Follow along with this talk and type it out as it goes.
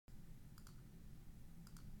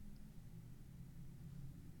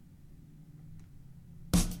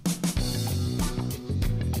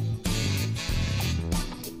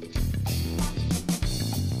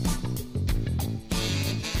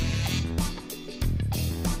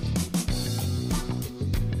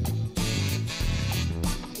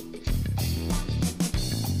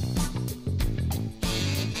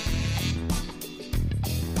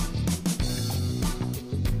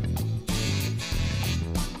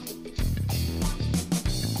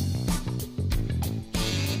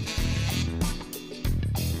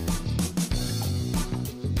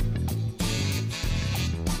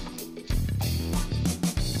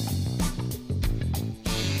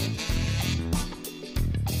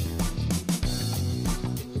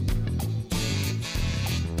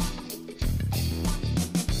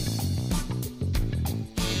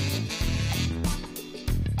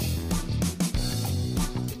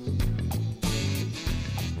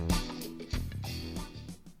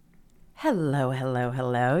Hello, hello,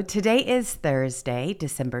 hello. Today is Thursday,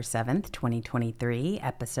 December 7th, 2023,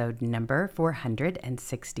 episode number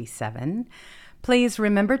 467. Please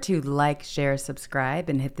remember to like, share, subscribe,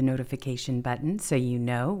 and hit the notification button so you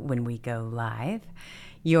know when we go live.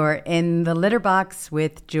 You're in the litter box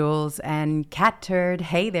with Jules and Cat Turd.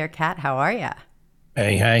 Hey there, Cat. How are ya?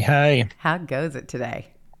 Hey, hey, hey. How goes it today?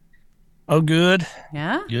 Oh, good.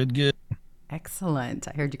 Yeah? Good. Excellent.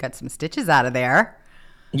 I heard you got some stitches out of there.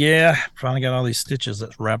 Yeah, finally got all these stitches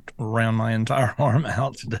that's wrapped around my entire arm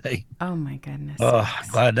out today. Oh my goodness Oh, sakes.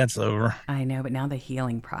 glad that's over. I know, but now the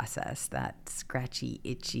healing process, that scratchy,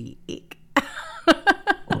 itchy ick.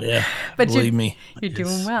 Yeah, But believe me, you're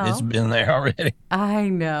doing it's well. been there already. I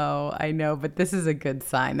know, but this is a good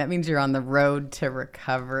sign. That means you're on the road to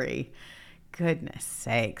recovery. Goodness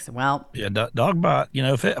sakes. Well, Yeah, dog bite.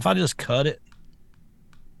 If I just cut it,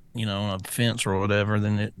 on a fence or whatever,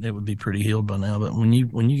 then it would be pretty healed by now. But when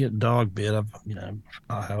you get dog bit,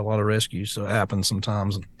 I have a lot of rescues, so it happens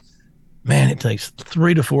sometimes. And man, it takes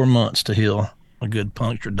 3 to 4 months to heal a good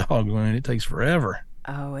punctured dog wound. It takes forever.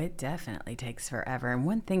 oh, it definitely takes forever. And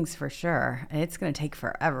one thing's for sure, it's going to take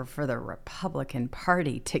forever for the Republican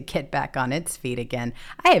Party to get back on its feet again.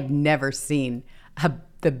 I have never seen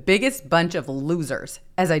the biggest bunch of losers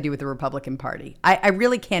as I do with the Republican Party. I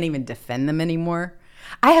really can't even defend them anymore.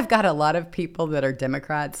 I have got a lot of people that are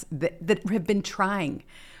Democrats that have been trying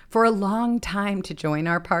for a long time to join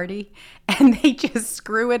our party, and they just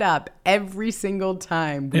screw it up every single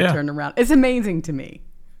time we Yeah. turn around. It's amazing to me.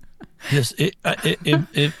 Yes,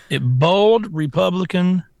 it bold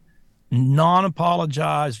Republican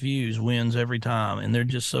non-apologized views wins every time, and they're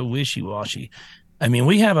just so wishy-washy. I mean,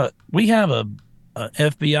 we have a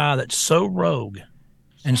FBI that's so rogue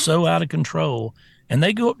and so out of control, and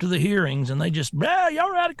they go up to the hearings and they just, y'all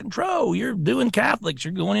are out of control. You're doing Catholics.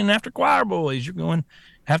 You're going in after choir boys. You're going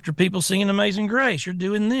after people singing Amazing Grace. You're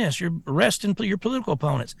doing this. You're arresting your political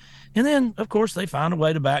opponents. And then, of course, they find a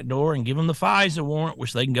way to backdoor and give them the FISA warrant,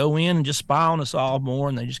 which they can go in and just spy on us all more,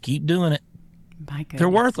 and they just keep doing it. My They're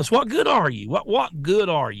goodness. worthless. What good are you? What good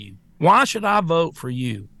are you? Why should I vote for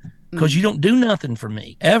you? Because you Mm, don't do nothing for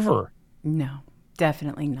me ever. no,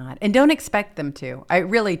 definitely not. And don't expect them to. I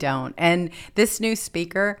really don't. And this new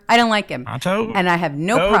speaker, I don't like him. I told And I have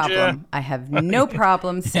no told you. problem. I have no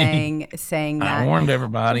problem saying I that. warned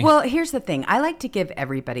everybody. Well, here's the thing. I like to give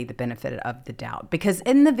everybody the benefit of the doubt because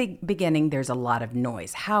in the beginning, there's a lot of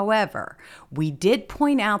noise. However, we did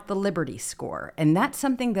point out the Liberty score, and that's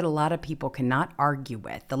something that a lot of people cannot argue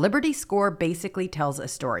with. The Liberty score basically tells a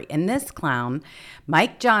story. And this clown,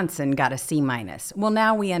 Mike Johnson, got a C minus. Well,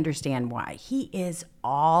 now we understand why. He is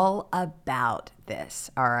all about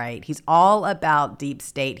this. All right. He's all about deep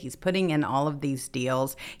state. He's putting in all of these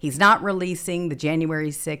deals. He's not releasing the January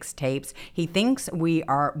 6th tapes. He thinks we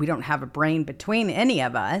don't have a brain between any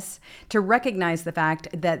of us to recognize the fact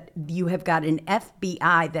that you have got an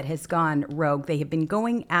FBI that has gone rogue. They have been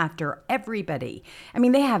going after everybody. I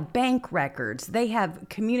mean, they have bank records. They have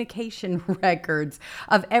communication records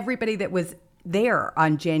of everybody that was there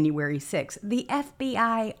on January 6th. The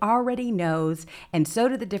FBI already knows, and so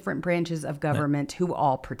do the different branches of government who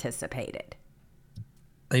all participated.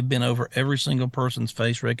 They've been over every single person's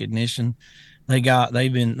face recognition. They've got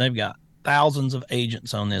thousands of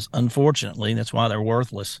agents on this. Unfortunately, that's why they're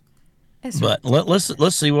worthless. It's, But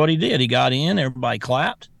let's see what he did. He got in, everybody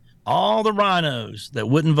clapped. All the rhinos that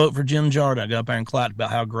wouldn't vote for Jim Jordan got up there and clapped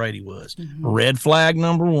about how great he was. mhm. Red flag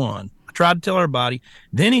number one. I tried to tell everybody.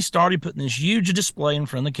 Then he started putting this huge display in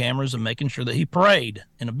front of the cameras and making sure that he prayed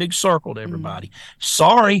in a big circle to everybody.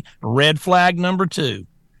 Sorry, red flag number two.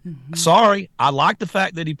 Sorry, I like the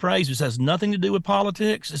fact that he prays. This has nothing to do with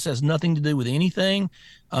politics. This has nothing to do with anything.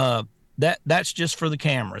 That's just for the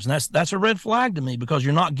cameras, and that's a red flag to me because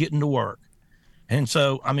you're not getting to work. And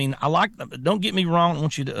so, I mean, don't get me wrong. I don't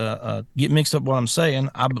want you to get mixed up what I'm saying.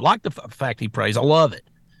 I like the fact he prays. I love it.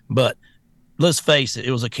 But let's face it,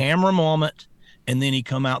 it was a camera moment. And then he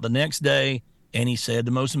come out the next day and he said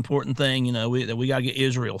the most important thing, that we got to get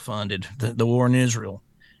Israel funded, the war in Israel.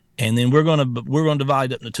 And then we're going to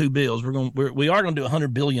divide up into two bills. We are going to do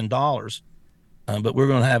 $100 billion, but we're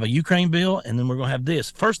going to have a Ukraine bill, and then we're going to have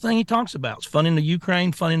this. First thing he talks about is funding the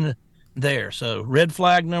Ukraine, funding there. So red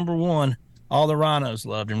flag number one, all the rhinos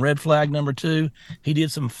loved him. Red flag number two, he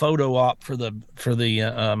did some photo op for the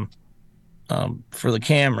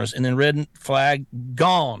cameras, and then red flag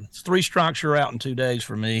gone. It's three strikes you're out in 2 days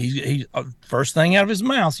for me. He first thing out of his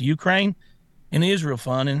mouth, Ukraine and Israel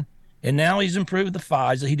funding. And now he's improved the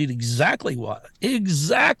FISA. He did exactly what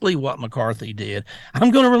McCarthy did. I'm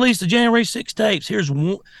going to release the January 6 tapes. Here's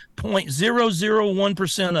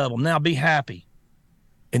 0.001% of them. Now be happy.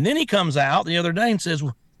 And then he comes out the other day and says,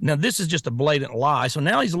 well, now this is just a blatant lie. So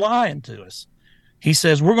now he's lying to us. He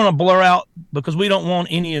says, we're going to blur out because we don't want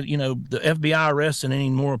any of, the FBI arresting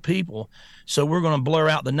any more people. So we're going to blur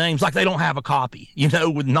out the names like they don't have a copy,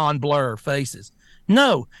 with non-blur faces.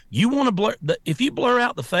 No, you want to blur. If you blur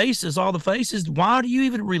out the faces, all the faces, why do you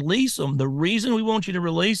even release them? The reason we want you to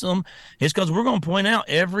release them is because we're going to point out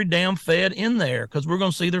every damn Fed in there because we're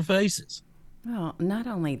going to see their faces. Well, not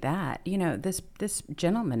only that, this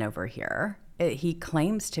gentleman over here, he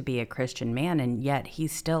claims to be a Christian man, and yet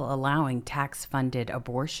he's still allowing tax-funded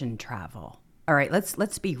abortion travel. All right,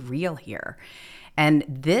 let's be real here. And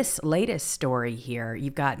this latest story here,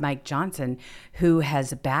 you've got Mike Johnson, who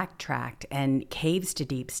has backtracked and caves to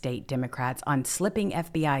deep state Democrats on slipping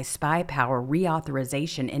FBI spy power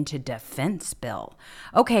reauthorization into defense bill.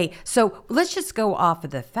 Okay, so let's just go off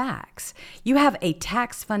of the facts. You have a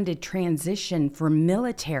tax-funded transition for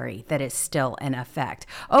military that is still in effect.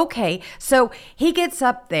 Okay, so he gets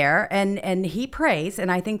up there and he prays,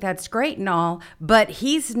 and I think that's great and all, but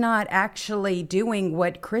he's not actually doing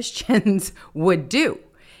what Christians would do.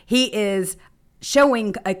 He is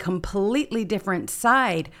showing a completely different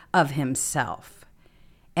side of himself.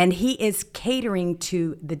 And he is catering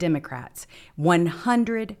to the Democrats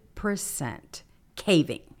 100%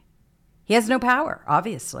 caving. He has no power,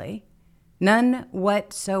 obviously. None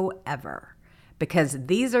whatsoever. Because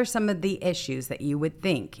these are some of the issues that you would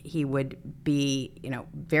think he would be,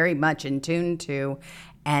 very much in tune to,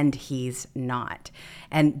 and he's not.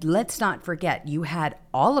 And let's not forget, you had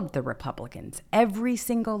all of the Republicans, every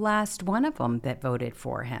single last one of them that voted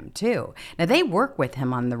for him, too. Now, they work with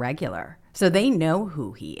him on the regular, so they know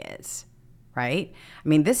who he is, right? I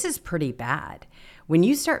mean, this is pretty bad. When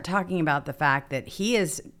you start talking about the fact that he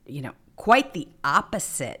is, quite the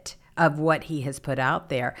opposite of what he has put out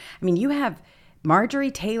there. I mean, you have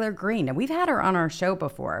Marjorie Taylor Greene. And we've had her on our show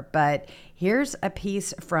before, but here's a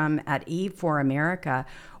piece from at Eve for America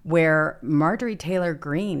where Marjorie Taylor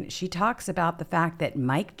Greene, she talks about the fact that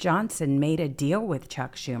Mike Johnson made a deal with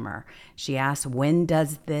Chuck Schumer. She asks, when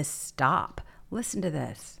does this stop? Listen to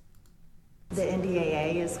this. The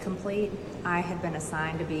NDAA is complete. I have been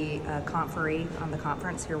assigned to be a conferee on the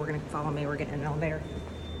conference. Here, we're going to follow me. We're getting in an elevator.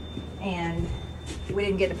 And we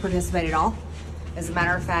didn't get to participate at all. As a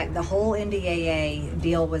matter of fact, the whole NDAA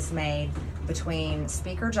deal was made between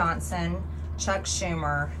Speaker Johnson, Chuck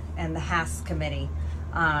Schumer, and the House committee.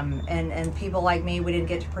 And people like me, we didn't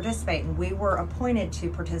get to participate. And we were appointed to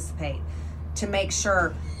participate to make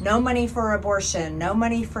sure no money for abortion, no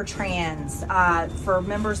money for trans, for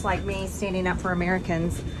members like me standing up for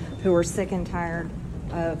Americans who are sick and tired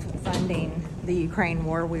of funding the Ukraine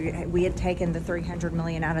war. We had taken the $300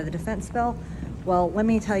 million out of the defense bill. Well, let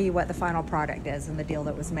me tell you what the final product is in the deal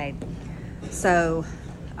that was made. So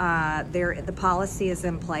the policy is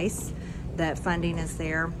in place. The funding is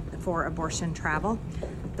there for abortion travel.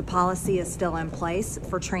 The policy is still in place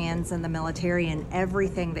for trans and the military and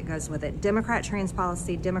everything that goes with it. Democrat trans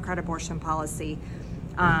policy, Democrat abortion policy.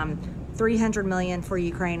 $300 million for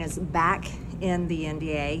Ukraine is back in the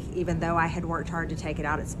NDA, even though I had worked hard to take it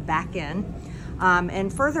out, it's back in.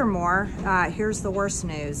 And furthermore, here's the worst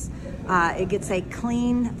news. It gets a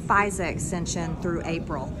clean FISA extension through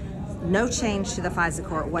April. No change to the FISA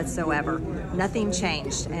court whatsoever. Nothing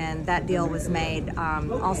changed, and that deal was made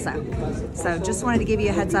also. So just wanted to give you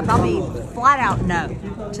a heads up. I'll be flat out no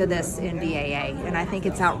to this NDAA, and I think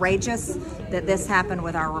it's outrageous that this happened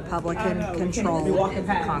with our Republican-controlled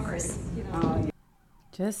Congress.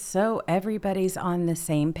 Just so everybody's on the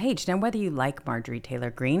same page. Now, whether you like Marjorie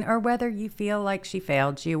Taylor Greene or whether you feel like she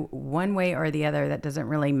failed you one way or the other, that doesn't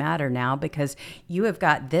really matter now because you have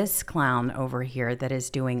got this clown over here that is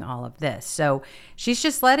doing all of this. So she's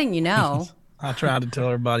just letting you know. I tried to tell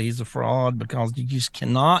everybody he's a fraud because you just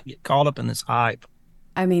cannot get caught up in this hype.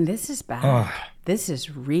 I mean, this is bad. This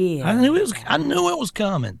is real. I knew it was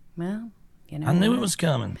coming. Well, I knew it was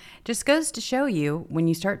coming. Just goes to show you, when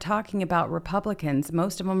you start talking about Republicans,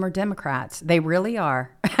 most of them are Democrats. They really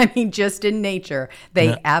are. I mean, just in nature,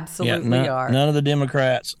 they absolutely are. None of the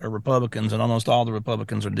Democrats are Republicans, and almost all the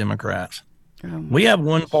Republicans are Democrats. We have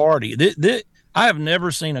one party. I have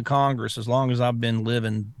never seen a Congress, as long as I've been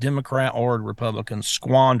living, Democrat or Republican,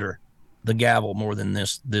 squander the gavel more than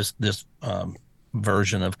this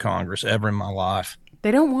version of Congress ever in my life. They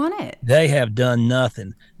don't want it. They have done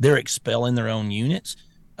nothing. They're expelling their own units,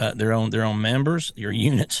 their own members, your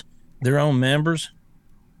units, their own members.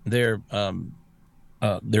 They're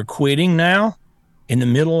quitting now in the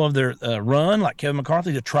middle of their run, like Kevin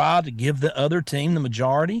McCarthy, to try to give the other team the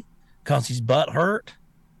majority because he's butthurt.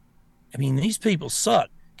 I mean, these people suck.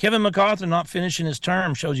 Kevin McCarthy not finishing his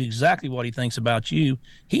term shows you exactly what he thinks about you.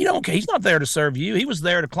 He's not there to serve you. He was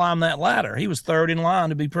there to climb that ladder. He was third in line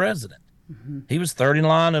to be president. He was third in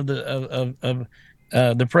line of the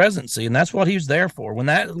presidency, and that's what he was there for. When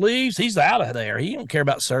that leaves, he's out of there. He don't care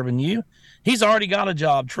about serving you. He's already got a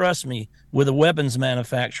job, trust me, with a weapons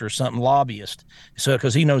manufacturer, something lobbyist. So,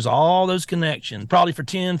 because he knows all those connections, probably for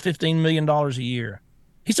 $10-15 million a year.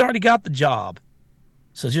 He's already got the job.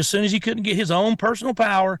 So just as soon as he couldn't get his own personal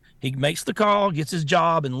power, he makes the call, gets his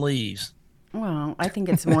job, and leaves. Well, I think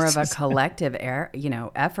it's more of a collective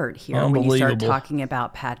effort here. When you start talking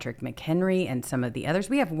about Patrick McHenry and some of the others,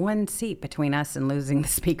 we have one seat between us and losing the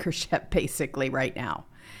speakership basically right now.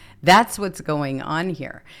 That's what's going on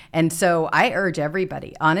here. And so I urge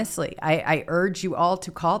everybody, honestly, I urge you all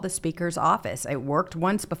to call the speaker's office. It worked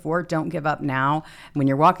once before. Don't give up now. When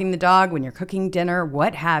you're walking the dog, when you're cooking dinner,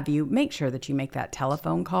 what have you, make sure that you make that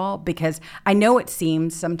telephone call, because I know it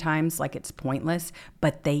seems sometimes like it's pointless,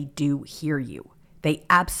 but they do hear you. They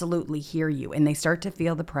absolutely hear you, and they start to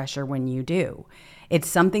feel the pressure when you do. It's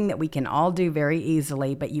something that we can all do very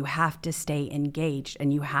easily, but you have to stay engaged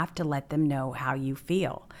and you have to let them know how you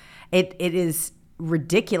feel. It is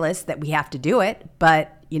ridiculous that we have to do it,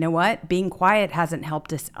 but you know what? Being quiet hasn't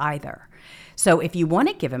helped us either. So if you want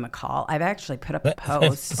to give him a call, I've actually put up a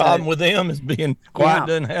post. The problem with him is being quiet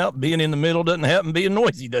doesn't help, being in the middle doesn't help, and being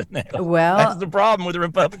noisy doesn't help. Well, that's the problem with the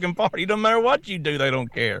Republican Party. No matter what you do, they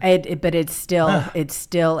don't care. But it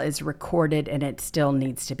still is recorded, and it still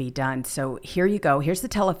needs to be done. So here you go. Here's the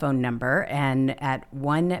telephone number. And at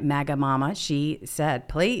One MAGA Mama, she said,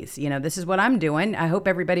 please, this is what I'm doing. I hope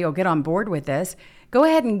everybody will get on board with this. Go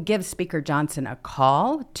ahead and give Speaker Johnson a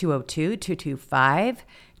call,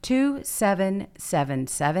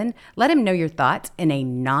 202-225-2777. Let him know your thoughts in a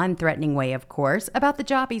non-threatening way, of course, about the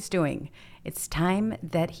job he's doing. It's time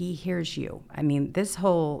that he hears you. I mean, this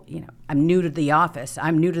whole, I'm new to the office,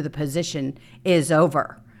 I'm new to the position is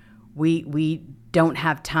over. We don't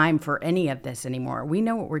have time for any of this anymore. We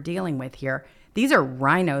know what we're dealing with here. These are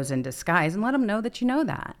rhinos in disguise, and let them know that you know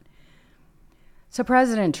that. So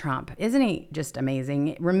President Trump, isn't he just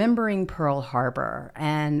amazing? Remembering Pearl Harbor.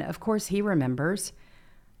 And of course he remembers.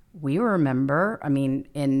 We remember,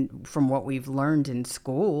 from what we've learned in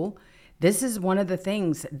school, this is one of the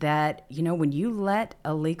things that, when you let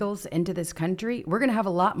illegals into this country, we're going to have a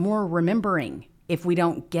lot more remembering if we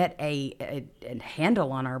don't get a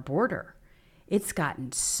handle on our border. It's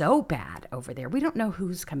gotten so bad over there. We don't know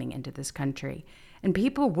who's coming into this country, and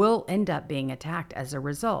people will end up being attacked as a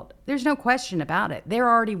result. There's no question about it. They're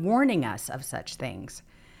already warning us of such things.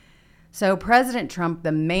 So President Trump,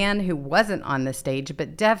 the man who wasn't on the stage,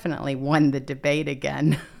 but definitely won the debate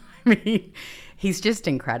again. He's just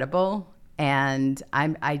incredible. And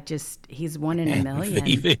he's one in a million.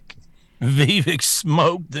 Vivek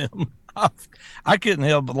smoked them. I couldn't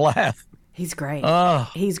help but laugh. He's great.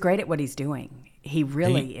 He's great at what he's doing. He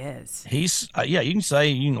really is. He's, you can say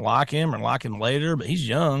you can like him or like him later, but he's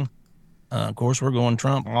young. Of course, we're going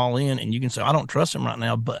Trump all in, and you can say, I don't trust him right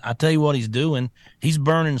now, but I tell you what he's doing. He's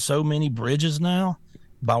burning so many bridges now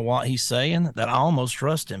by what he's saying that I almost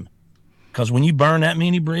trust him. Because when you burn that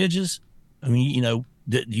many bridges, do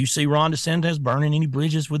you see Ron DeSantis burning any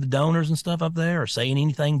bridges with the donors and stuff up there, or saying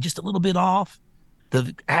anything just a little bit off?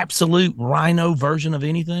 The absolute rhino version of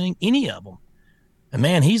anything, any of them. And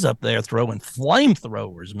man, he's up there throwing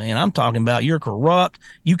flamethrowers, man. I'm talking about you're corrupt.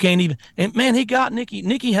 You can't even, and man, he got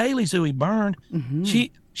Nikki Haley's who he burned. Mm-hmm.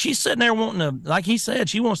 She's sitting there wanting to, like he said,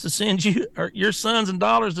 she wants to send you or your sons and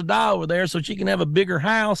daughters to die over there so she can have a bigger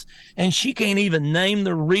house. And she can't even name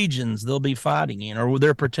the regions they'll be fighting in or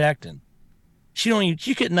they're protecting.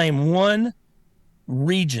 She couldn't name one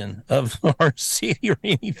region of our city or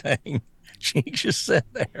anything. She just sat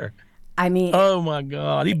there. Oh my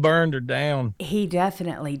God, he burned her down. He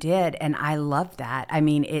definitely did. And I love that.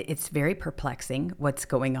 It's very perplexing what's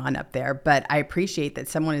going on up there, but I appreciate that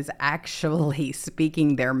someone is actually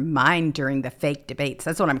speaking their mind during the fake debates.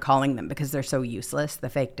 That's what I'm calling them because they're so useless, the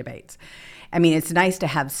fake debates. It's nice to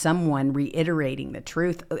have someone reiterating the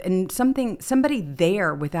truth and somebody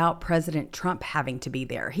there without President Trump having to be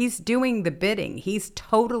there. He's doing the bidding. He's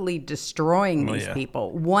totally destroying these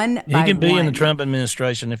people one by one. He can be in the Trump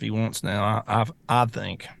administration if he wants now, I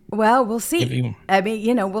think. Well, we'll see.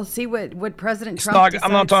 We'll see what President Trump decides.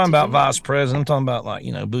 I'm not talking about vice president. I'm talking about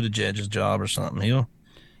Buttigieg's job or something. He'll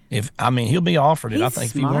be offered it. I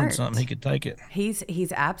think smart. If he wants something, he could take it.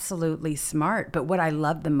 He's absolutely smart. But what I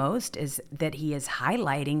love the most is that he is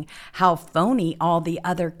highlighting how phony all the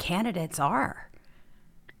other candidates are.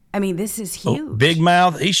 This is huge. Big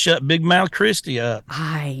Mouth. He shut Big Mouth Christie up.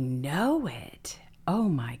 I know it. Oh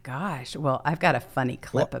my gosh. Well, I've got a funny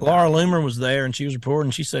clip about Laura it. Loomer was there, and she was reporting.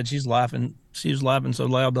 She said she's laughing. She was laughing so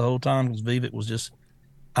loud the whole time because Vivek was just.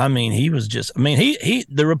 I mean, he was just. I mean, he.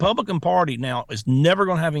 The Republican Party now is never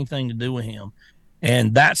going to have anything to do with him,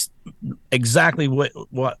 and that's exactly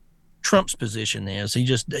what Trump's position is.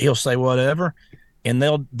 He'll say whatever, and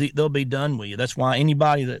they'll be done with you. That's why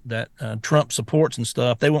anybody that Trump supports and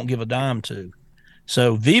stuff, they won't give a dime to.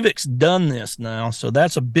 So Vivek's done this now, so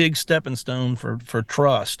that's a big stepping stone for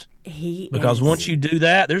trust. Because once you do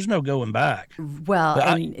that, there's no going back. Well,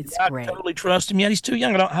 and it's great. I totally trust him. Yet he's too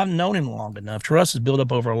young. I haven't known him long enough. Trust is built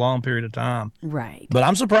up over a long period of time. Right. But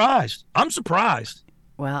I'm surprised.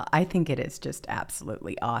 Well, I think it is just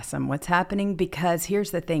absolutely awesome what's happening, because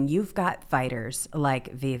here's the thing. You've got fighters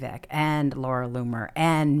like Vivek and Laura Loomer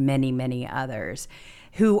and many, many others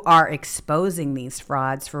who are exposing these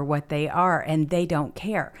frauds for what they are, and they don't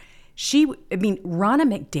care. Ronna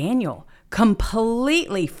McDaniel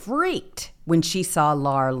completely freaked when she saw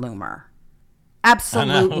Laura Loomer.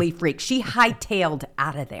 Absolutely freaked. She hightailed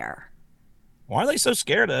out of there. Why are they so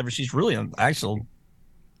scared of her? She's really an actual.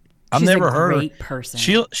 I've She's never a heard great her.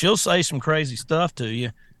 person. She'll say some crazy stuff to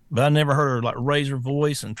you, but I never heard her like raise her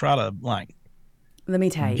voice and try to like. Let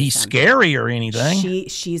me tell you, be scary or anything.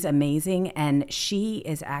 She's amazing, and she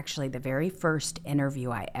is actually the very first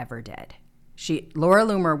interview I ever did. Laura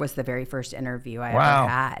Loomer was the very first interview I ever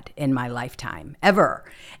had in my lifetime, ever.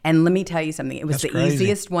 And let me tell you something. It was the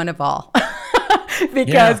easiest one of all.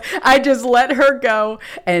 Because I just let her go,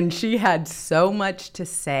 and she had so much to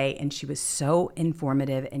say, and she was so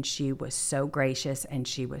informative, and she was so gracious, and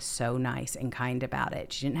she was so nice and kind about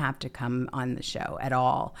it. She didn't have to come on the show at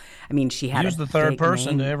all. I mean, she had. He was the third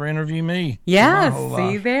person to ever interview me. Yeah,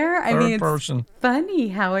 see there. I mean, it's funny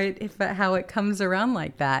how it comes around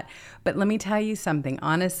like that. But let me tell you something.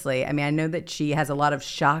 Honestly, I mean, I know that she has a lot of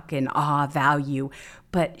shock and awe value,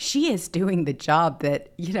 but she is doing the job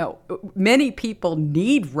that, many people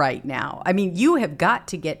need right now. I mean, you have got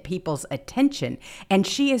to get people's attention, and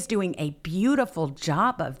she is doing a beautiful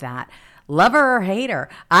job of that. Love her or hate her,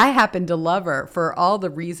 I happen to love her for all the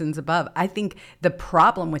reasons above. I think the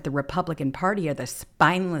problem with the Republican Party are the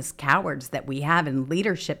spineless cowards that we have in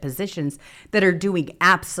leadership positions that are doing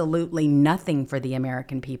absolutely nothing for the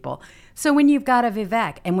American people. So when you've got a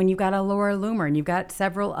Vivek, and when you've got a Laura Loomer, and you've got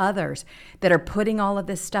several others that are putting all of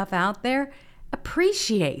this stuff out there,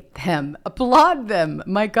 appreciate them, applaud them.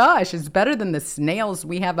 My gosh, it's better than the snails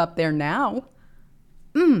we have up there now.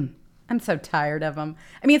 I'm so tired of them.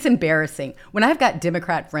 I mean, it's embarrassing. When I've got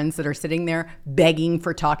Democrat friends that are sitting there begging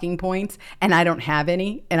for talking points and I don't have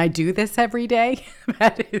any, and I do this every day,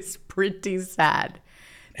 that is pretty sad.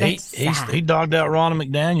 He dogged out Ronna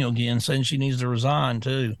McDaniel again, saying she needs to resign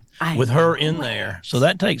too, with her in there. So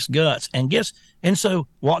that takes guts. So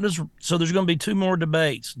there's going to be two more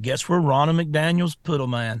debates. Guess where Ronna McDaniel's put them,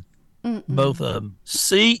 man? Both of them.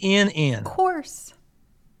 CNN. Of course.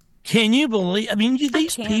 Can you believe? I mean,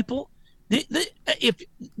 these people. If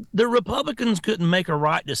the Republicans couldn't make a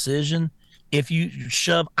right decision, if you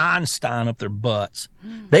shove Einstein up their butts,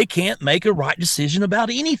 they can't make a right decision about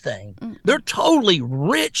anything. They're totally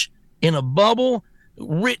rich in a bubble,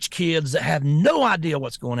 rich kids that have no idea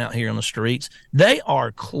what's going out here on the streets. They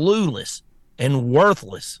are clueless and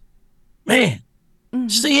worthless. Man,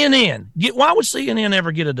 CNN. Why would CNN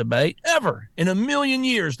ever get a debate? Ever. In a million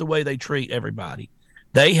years, the way they treat everybody.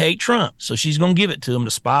 They hate Trump, so she's going to give it to them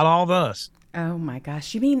to spite all of us. Oh, my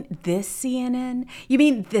gosh. You mean this CNN? You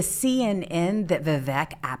mean the CNN that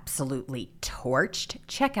Vivek absolutely torched?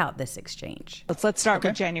 Check out this exchange. Let's start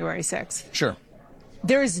with January 6th. Sure.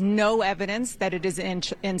 There is no evidence that it is an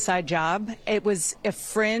inside job. It was a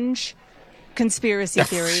fringe conspiracy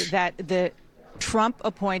theory that the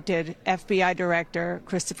Trump-appointed FBI director,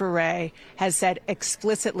 Christopher Wray, has said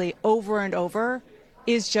explicitly over and over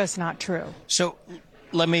is just not true. So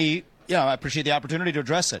I appreciate the opportunity to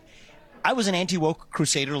address it. I was an anti-woke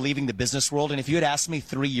crusader leaving the business world, and if you had asked me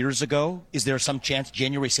 3 years ago, is there some chance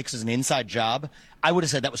January 6th is an inside job, I would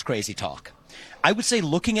have said that was crazy talk. I would say,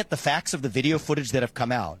 looking at the facts of the video footage that have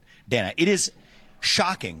come out, Dana, it is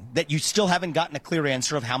shocking that you still haven't gotten a clear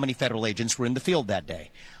answer of how many federal agents were in the field that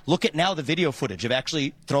day. Look at now the video footage of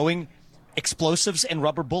actually throwing explosives and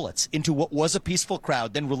rubber bullets into what was a peaceful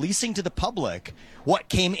crowd, then releasing to the public what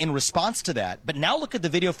came in response to that. But now look at the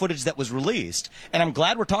video footage that was released, and I'm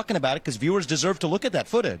glad we're talking about it because viewers deserve to look at that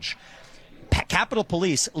footage. Capitol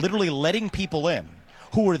Police literally letting people in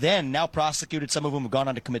who were then now prosecuted. Some of them have gone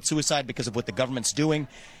on to commit suicide because of what the government's doing.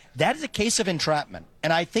 That is a case of entrapment.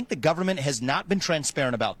 And I think the government has not been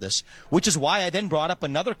transparent about this, which is why I then brought up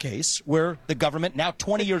another case where the government, now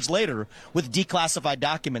 20 years later, with declassified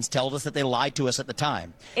documents, tells us that they lied to us at the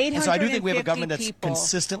time. And so I do think we have a government that's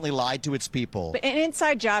consistently lied to its people. But an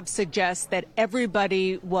inside job suggests that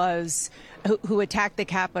everybody who attacked the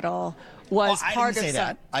Capitol was part of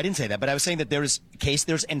that. I didn't say that, but I was saying that there's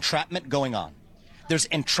entrapment going on. There's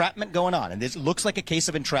entrapment going on, and this looks like a case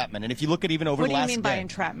of entrapment. And if you look at even over the last day. What do you mean by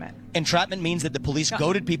entrapment? Entrapment means that the police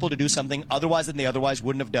goaded people to do something than they otherwise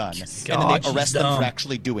wouldn't have done, and then they arrest them for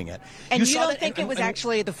actually doing it. And you don't think it was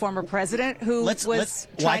actually the former president who was trying to get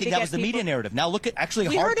people? I think that was the media narrative. Now look at actually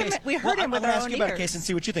a hard case. We heard him with our own ears. I'm going to ask you about a case and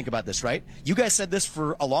see what you think about this, right? You guys said this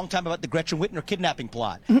for a long time about the Gretchen Whitmer kidnapping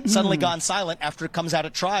plot. Suddenly gone silent after it comes out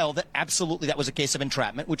at trial that absolutely that was a case of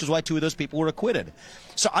entrapment, which is why 2 of those people were acquitted.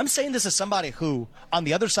 So I'm saying this as somebody who, on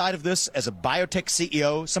the other side of this, as a biotech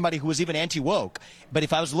CEO, somebody who was even anti-woke, but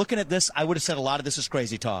if I was looking at this, I would have said a lot of this is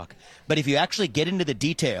crazy talk. But if you actually get into the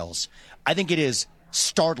details, I think it is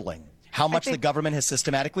startling how much the government has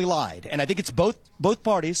systematically lied. And I think it's both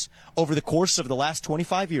parties over the course of the last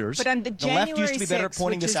 25 years. But on the left used to be better at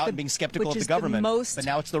pointing this out and being skeptical of the government, but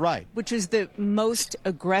now it's the right. Which is the most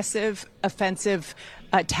aggressive, offensive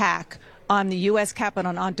attack on the U.S. Capitol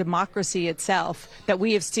and on democracy itself that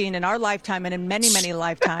we have seen in our lifetime and in many, many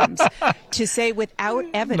lifetimes. To say without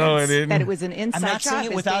evidence that it was an inside job. I'm not saying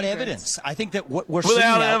it without evidence. I think that what we're seeing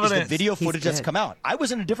now is the video footage that's come out. I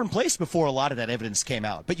was in a different place before a lot of that evidence came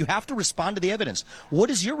out, but you have to respond to the evidence. What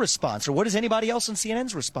is your response, or what is anybody else in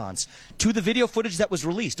CNN's response to the video footage that was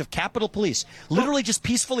released of Capitol Police literally just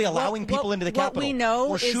peacefully allowing people into the Capitol? What we know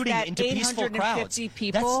or is shooting that into peaceful crowds. 850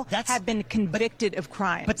 people have been convicted of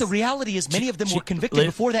crimes. But the reality is many of them were convicted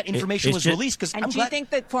before that information was released. Do you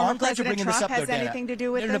think that former President Trump has anything to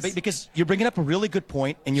do with this? No, because you're bringing up a really good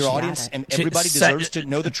point, and your audience and everybody deserves to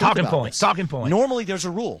know the truth about this. Talking point. Normally, there's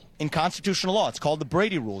a rule in constitutional law. It's called the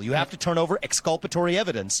Brady Rule. You have to turn over exculpatory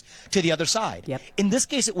evidence to the other side. Yep. In this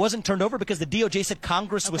case, it wasn't turned over because the DOJ said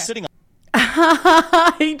Congress was sitting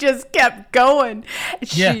on. He just kept going.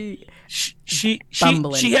 She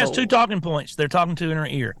has 2 talking points they're talking to in her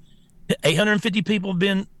ear. 850 people have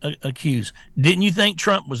been accused. Didn't you think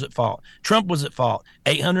Trump was at fault? Trump was at fault.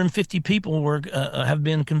 850 people have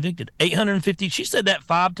been convicted. 850. She said that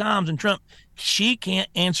 5 times. And Trump, she can't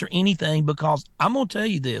answer anything because I'm going to tell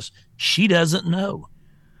you this. She doesn't know.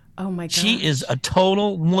 Oh, my God. She is a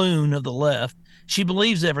total loon of the left. She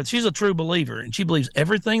believes everything. She's a true believer, and she believes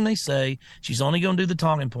everything they say. She's only going to do the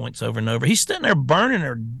talking points over and over. He's sitting there burning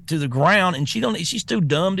her to the ground, and she's too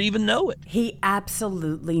dumb to even know it. He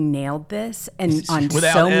absolutely nailed this, and on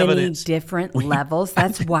Without so evidence. many different levels.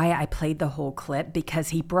 That's why I played the whole clip, because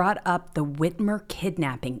he brought up the Whitmer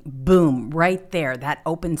kidnapping. Boom, right there. That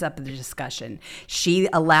opens up the discussion. She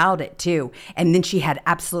allowed it too, and then she had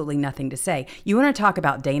absolutely nothing to say. You want to talk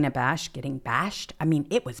about Dana Bash getting bashed? I mean,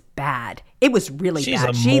 it was bad. It was really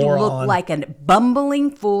bad. She looked like a bumbling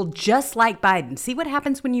fool, just like Biden. See what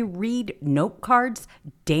happens when you read note cards?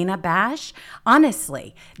 Dana Bash?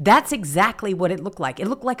 Honestly, that's exactly what it looked like. It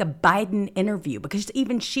looked like a Biden interview because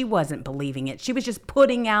even she wasn't believing it. She was just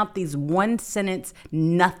putting out these one-sentence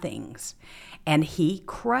nothings. And he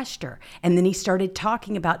crushed her. And then he started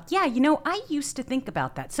talking about, I used to think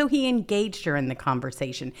about that. So he engaged her in the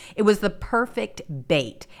conversation. It was the perfect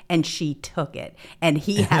bait, and she took it. And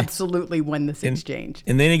he absolutely won this exchange.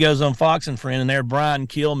 And then he goes on Fox and Friend, and there Brian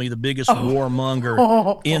Kilmeade, the biggest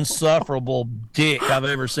warmonger, insufferable dick I've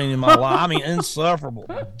ever seen in my life. I mean, insufferable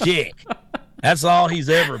dick. That's all he's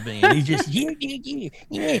ever been. He just,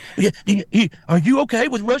 Are you okay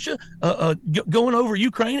with Russia going over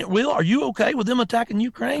Ukraine at will? Are you okay with them attacking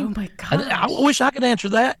Ukraine? Oh, my God. I wish I could answer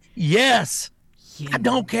that. Yes. I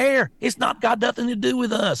don't care. It's not got nothing to do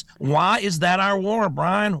with us. Why is that our war,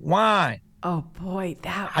 Brian? Why? Oh, boy,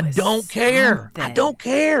 that I was don't care. something I don't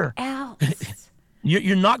care. else.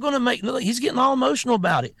 You're not going to make, he's getting all emotional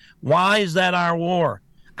about it. Why is that our war?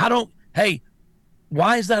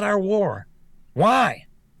 Why is that our war? Why?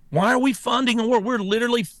 Why are we funding a war? We're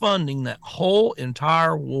literally funding that whole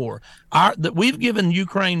entire war. That we've given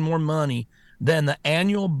Ukraine more money than the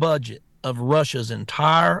annual budget of Russia's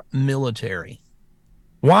entire military.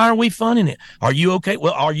 Why are we funding it? Are you okay?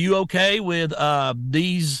 Well, are you okay with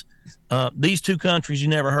these 2 countries you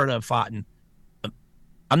never heard of fighting?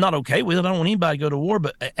 I'm not okay with it. I don't want anybody to go to war,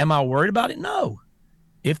 but am I worried about it? No.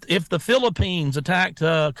 If the Philippines attacked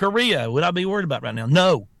Korea, would I be worried about it right now?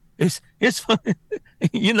 No. It's fun.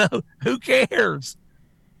 Who cares?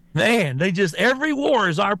 Man, every war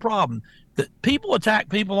is our problem. People attack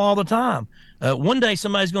people all the time. One day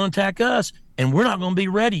somebody's going to attack us, and we're not going to be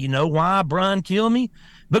ready. You know why, Brian Kilmeade?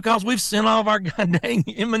 because we've sent all of our goddamn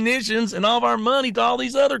ammunitions and all of our money to all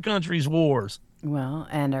these other countries' wars. Well,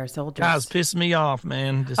 and our soldiers. Guys, pissing me off,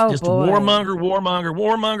 man. Just boy. warmonger.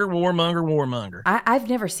 I've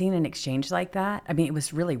never seen an exchange like that. I mean, it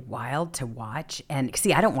was really wild to watch. And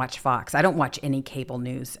see, I don't watch Fox. I don't watch any cable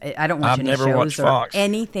news. I don't watch any shows or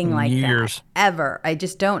anything like that ever. I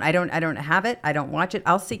just don't. I don't have it. I don't watch it.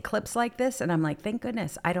 I'll see clips like this, and I'm like, thank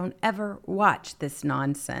goodness I don't ever watch this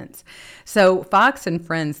nonsense. So Fox and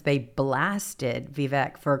Friends, they blasted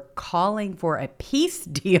Vivek for calling for a peace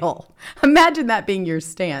deal. Imagine that being your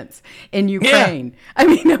stance in Ukraine. Yeah. I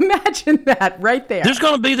mean, imagine that right there. There's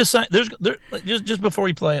going to be the same. Just before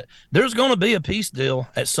you play it, there's going to be a peace deal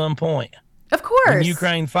at some point. Of course. When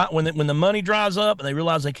Ukraine fight, when the money dries up and they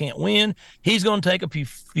realize they can't win, he's going to take a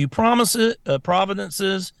few provinces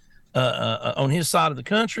on his side of the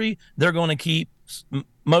country. They're going to keep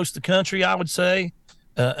most of the country, I would say,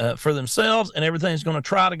 for themselves, and everything's going to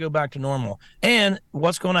try to go back to normal. And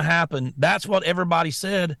what's going to happen? That's what everybody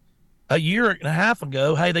said a year and a half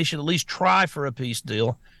ago. Hey, they should at least try for a peace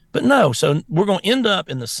deal. But no, so we're going to end up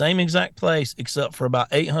in the same exact place, except for about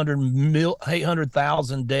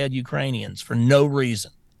 800,000 dead Ukrainians for no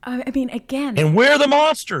reason. I mean, again. And we're the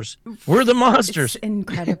monsters. We're the monsters. It's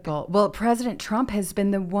incredible. Well, President Trump has been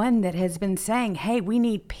the one that has been saying, hey, we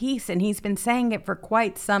need peace. And he's been saying it for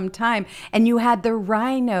quite some time. And you had the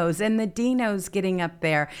rhinos and the dinos getting up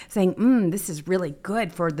there saying, this is really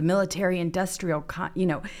good for the military industrial,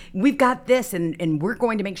 we've got this and we're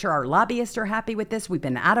going to make sure our lobbyists are happy with this. We've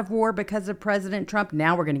been out of war because of President Trump.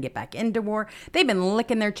 Now we're going to get back into war. They've been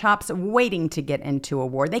licking their chops waiting to get into a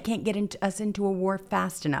war. They can't get us into a war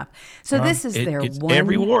fast enough. So this is their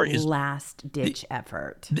last ditch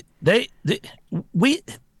effort. They made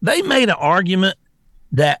an argument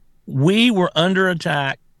that we were under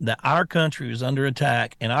attack, that our country was under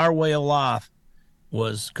attack, and our way of life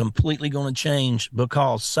was completely going to change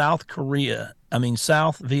because South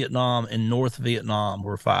Vietnam and North Vietnam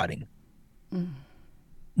were fighting.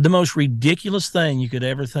 The most ridiculous thing you could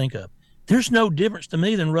ever think of. There's no difference to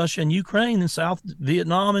me than Russia and Ukraine and South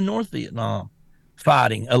Vietnam and North Vietnam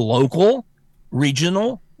fighting a local,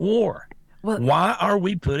 regional war. Well, why are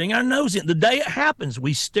we putting our nose in? The day it happens,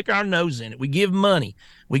 we stick our nose in it. We give money.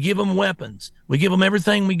 We give them weapons. We give them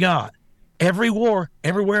everything we got. Every war,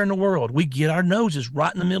 everywhere in the world, we get our noses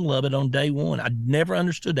right in the middle of it on day one. I never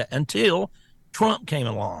understood that until Trump came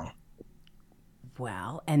along.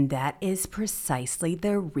 Well, and that is precisely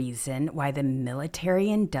the reason why the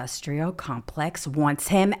military-industrial complex wants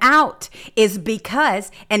him out, is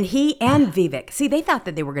because, and he and Vivek, see, they thought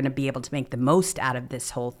that they were going to be able to make the most out of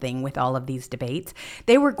this whole thing with all of these debates.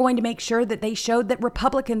 They were going to make sure that they showed that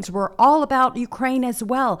Republicans were all about Ukraine as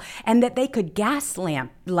well, and that they could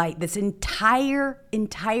gaslight this entire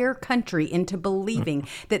country into believing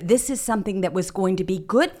that this is something that was going to be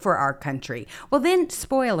good for our country. Well, then,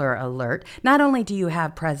 spoiler alert, not only do you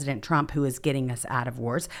have President Trump, who is getting us out of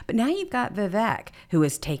wars, but now you've got Vivek, who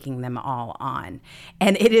is taking them all on.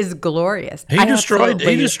 And it is glorious. He destroyed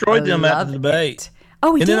them at the debate.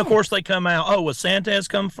 Oh, he did. Then, of course, they come out. Oh, well, Santos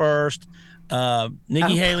come first,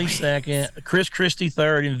 Nikki Haley second, Chris Christie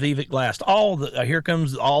third, and Vivek last. Here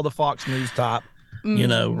comes all the Fox News top,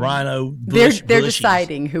 Rhino. They're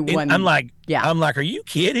deciding who won. I'm like, are you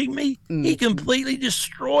kidding me? He completely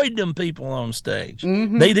destroyed them people on stage.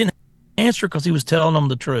 They didn't answer because he was telling them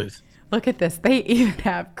the truth. Look at this. They even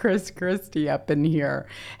have Chris Christie up in here.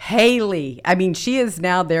 Haley. I mean, she is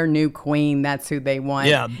now their new queen. That's who they want.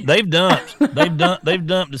 Yeah, they've dumped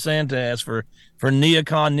DeSantis for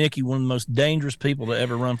neocon Nikki, one of the most dangerous people to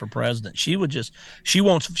ever run for president. She wants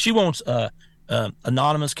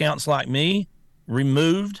anonymous accounts like me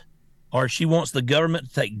removed, or she wants the government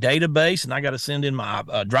to take database and I got to send in my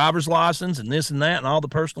driver's license and this and that and all the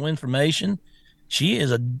personal information.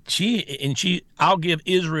 I'll give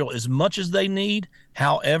Israel as much as they need,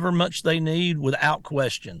 however much they need, without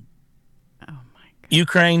question. Oh my God.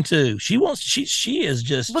 Ukraine too. She is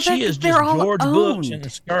just George Bush in a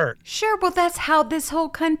skirt. Sure, well, that's how this whole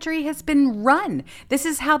country has been run. This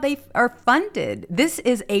is how they are funded. This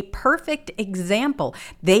is a perfect example.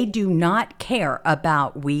 They do not care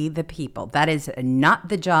about we the people. That is not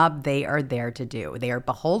the job they are there to do. They are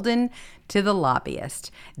beholden to the lobbyist.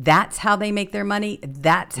 That's how they make their money.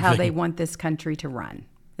 That's how they want this country to run.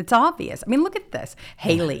 It's obvious. I mean, look at this.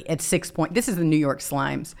 Haley at 6 points. This is the New York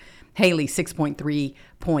Slimes. Haley, 6.3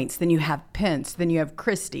 points. Then you have Pence. Then you have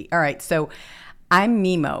Christie. All right. So I'm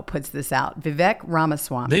Mimo puts this out. Vivek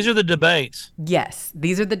Ramaswamy. These are the debates. Yes,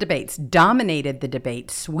 these are the debates. Dominated the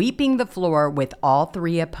debate, sweeping the floor with all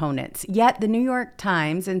three opponents. Yet the New York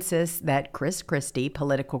Times insists that Chris Christie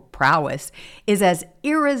political prowess is as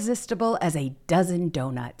irresistible as a dozen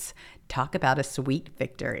donuts. Talk about a sweet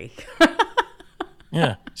victory.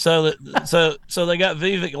 Yeah. So they got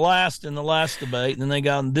Vivek last in the last debate, and then they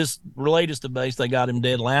got in this latest debate, they got him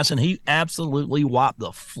dead last, and he absolutely wiped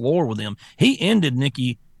the floor with him. He ended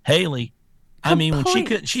Nikki Haley. I mean, when she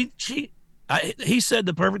could, he said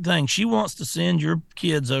the perfect thing. She wants to send your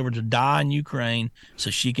kids over to die in Ukraine so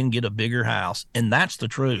she can get a bigger house, and that's the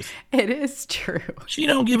truth. It is true. She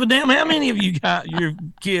don't give a damn how many of you got your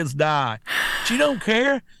kids die. She don't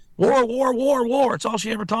care. War, war, war, war. It's all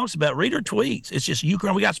she ever talks about. Read her tweets. It's just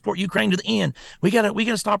Ukraine. We got to support Ukraine to the end. We got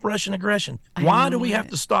to stop Russian aggression. Why do we have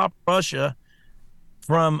to stop Russia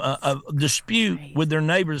from a dispute with their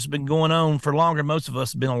neighbors that's been going on for longer than most of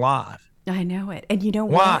us have been alive? I know it. And you know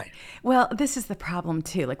what? Why? Well, this is the problem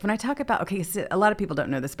too. Like when I talk about, okay, so a lot of people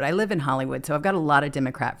don't know this, but I live in Hollywood, so I've got a lot of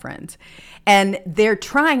Democrat friends. And they're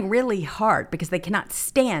trying really hard because they cannot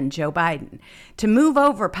stand Joe Biden to move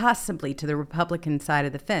over possibly to the Republican side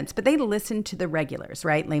of the fence. But they listen to the regulars,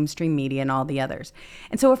 right? Lamestream media and all the others.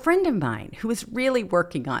 And so a friend of mine who is really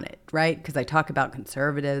working on it, right? Because I talk about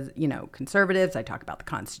conservatives, I talk about the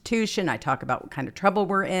Constitution, I talk about what kind of trouble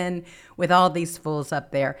we're in with all these fools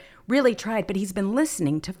up there. Really tried, but he's been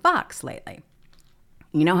listening to Fox lately.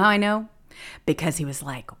 You know how I know? Because he was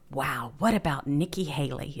like, wow, what about Nikki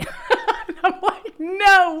Haley? I'm like,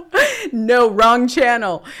 no, wrong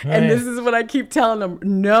channel. And this is what I keep telling them.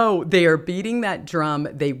 No, they are beating that drum.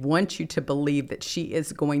 They want you to believe that she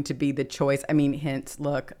is going to be the choice. I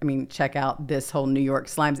mean, check out this whole New York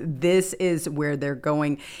Slimes. This is where they're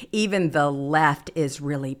going. Even the left is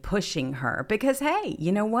really pushing her because, hey,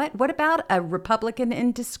 you know what? What about a Republican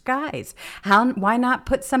in disguise? Why not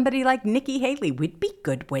put somebody like Nikki Haley? We'd be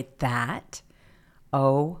good with that.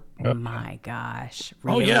 Oh my gosh.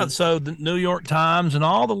 Really? Oh, yeah. So the New York Times and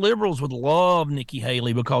all the liberals would love Nikki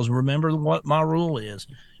Haley because remember what my rule is.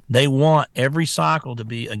 They want every cycle to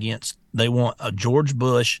be against, they want a George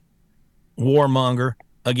Bush warmonger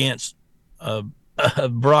against Barack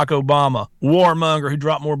Obama warmonger who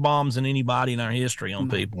dropped more bombs than anybody in our history on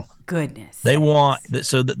people. Goodness. They want that,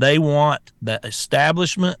 so that they want that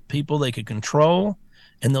establishment, people they could control.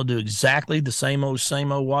 And they'll do exactly the same old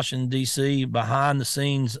Washington, D.C. behind the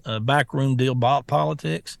scenes backroom deal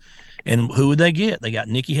politics. And who would they get? They got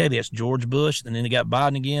Nikki Haley. That's George Bush. And then they got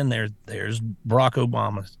Biden again. There's Barack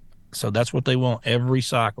Obama. So that's what they want every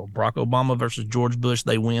cycle. Barack Obama versus George Bush.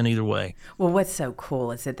 They win either way. Well, what's so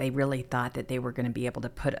cool is that they really thought that they were going to be able to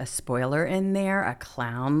put a spoiler in there, a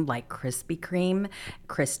clown like Krispy Kreme,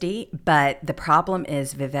 Christie. But the problem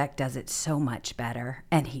is Vivek does it so much better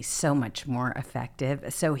and he's so much more effective.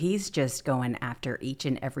 So he's just going after each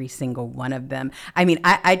and every single one of them. I mean,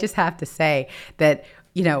 I just have to say that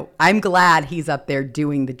I'm glad he's up there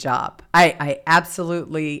doing the job. I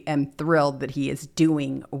absolutely am thrilled that he is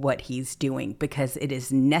doing what he's doing because it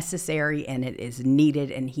is necessary and it is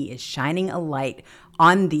needed, and he is shining a light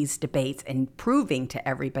on these debates and proving to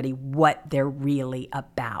everybody what they're really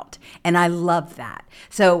about. And I love that.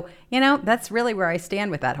 So, that's really where I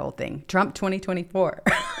stand with that whole thing. Trump 2024.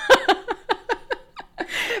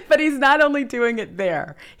 But he's not only doing it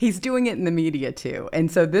there, he's doing it in the media too.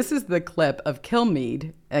 And so this is the clip of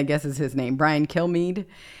Kilmeade, I guess is his name, Brian Kilmeade.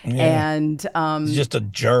 Yeah. And he's just a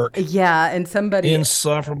jerk. Yeah, and somebody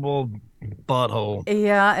insufferable butthole.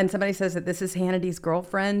 Yeah, and somebody says that this is Hannity's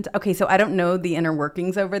girlfriend. Okay, so I don't know the inner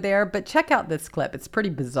workings over there, but check out this clip. It's pretty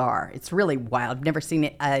bizarre. It's really wild. I've never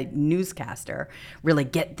seen a newscaster really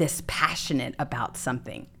get this passionate about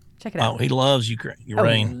something. Check it out. Oh, he loves Ukraine. He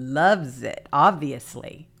loves it,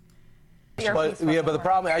 obviously. But the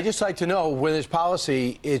problem, I just like to know when this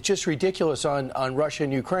policy is just ridiculous on Russia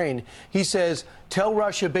and Ukraine. He says, tell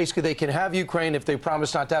Russia basically they can have Ukraine if they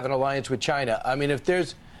promise not to have an alliance with China. I mean, if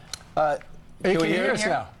there's... can we hear us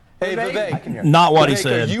now? Hey, Vivek. Not what Vivek, he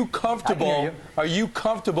said. Are you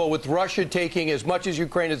comfortable with Russia taking as much as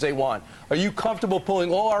Ukraine as they want? Are you comfortable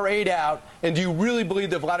pulling all our aid out? And do you really believe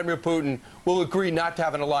that Vladimir Putin will agree not to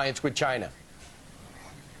have an alliance with China?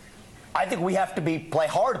 I think we have to play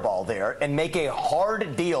hardball there and make a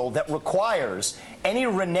hard deal that requires any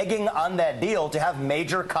reneging on that deal to have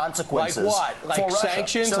major consequences. Like what? Like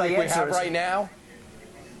sanctions like we have right now?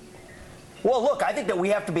 Well, look, I think that we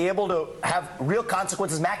have to be able to have real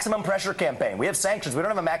consequences, maximum pressure campaign. We have sanctions. We don't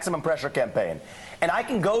have a maximum pressure campaign. And I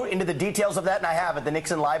can go into the details of that, and I have at the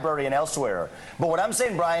Nixon Library and elsewhere. But what I'm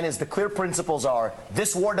saying, Brian, is the clear principles are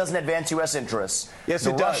this war doesn't advance U.S. interests. Yes,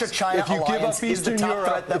 the it does. Russia-China alliance is the top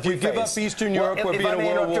threat that we face. If you give up Eastern Europe, we're being a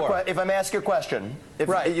world war. If I may ask you a question.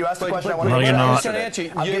 Right. You asked the question, I want No, to you're not. answer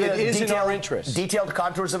it. I'll give It you is in our interest. Detailed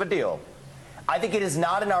contours of a deal. I think it is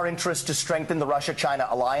not in our interest to strengthen the Russia-China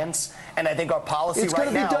alliance, and I think our policy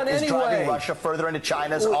right now is driving Russia further into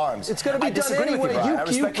China's arms. It's going to be done anyway.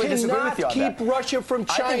 You cannot keep Russia from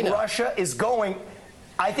China. I think Russia is going.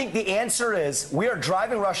 I think the answer is we are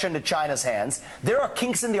driving Russia into China's hands. There are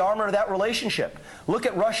kinks in the armor of that relationship. Look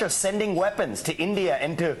at Russia sending weapons to India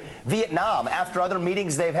and to Vietnam after other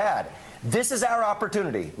meetings they've had. This is our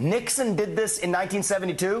opportunity. Nixon did this in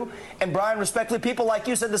 1972, and Brian, respectfully, people like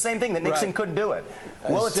you said the same thing, that Nixon couldn't do it.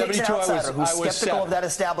 Well, it takes an outsider who's skeptical of that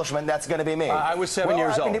establishment. That's going to be me. I was 7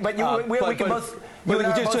 years old. But we can both, you and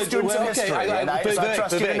I are both students of history, and I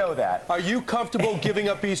trust you to know that. Are you comfortable giving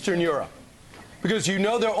up Eastern Europe? Because you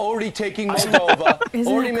know they're already taking Moldova,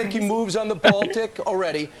 already making moves on the Baltic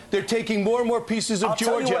already. They're taking more and more pieces of Georgia.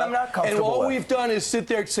 Tell you what I'm not comfortable and all with. we've done is sit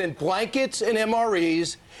there and send blankets and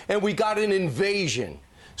MREs, and we got an invasion.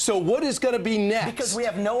 So what is going to be next? Because we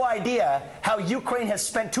have no idea how Ukraine has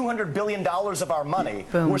spent $200 billion of our money.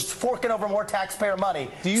 We're forking over more taxpayer money.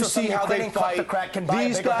 Do you see how they fight?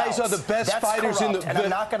 These guys are the best fighters in the world. And I'm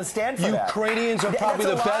not going to stand for that. Ukrainians are probably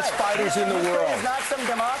the best fighters in the world. It's not some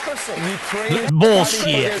democracy.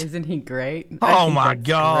 Bullshit. Isn't he great? Oh, my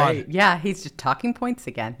God. Great. Yeah, he's just talking points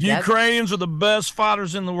again. Ukrainians are the best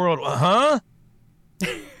fighters in the world. Huh?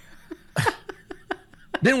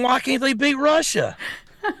 Then why can't they beat Russia?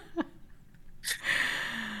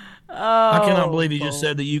 I cannot believe you just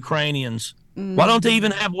said the Ukrainians. Why don't they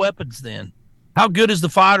even have weapons then? How good is the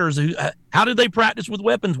fighters? How did they practice with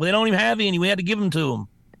weapons? They don't even have any. We had to give them to them.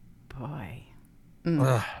 Boy.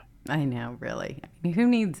 I know, really. I mean, who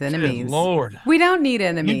needs enemies? Good Lord. We don't need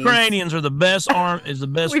enemies. Ukrainians are the best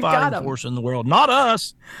fighting force in the world. Not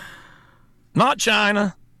us. Not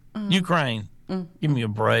China. Ukraine. Give me a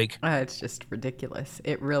break. It's just ridiculous.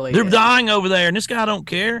 It really They're is. dying over there, and this guy don't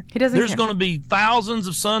care. He doesn't There's care. going to be thousands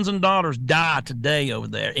of sons and daughters die today over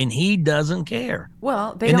there, and he doesn't care.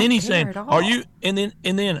 Well, they and don't then he's care saying, at all. "Are you?" And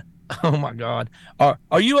then, oh my God,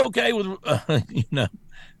 are you okay with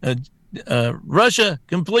Russia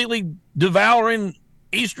completely devouring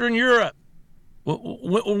Eastern Europe?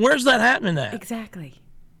 Where's that happening at? Exactly.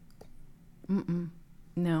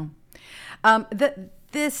 No.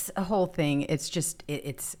 This whole thing,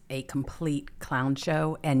 it's a complete clown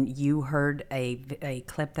show. And you heard a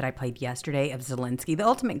clip that I played yesterday of Zelensky. The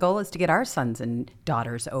ultimate goal is to get our sons and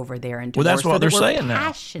daughters over there into war. That's what they're saying now.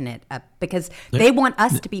 Passionate because they want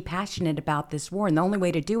us to be passionate about this war. And the only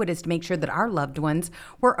way to do it is to make sure that our loved ones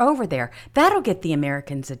were over there. That'll get the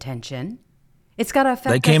Americans' attention. It's got to affect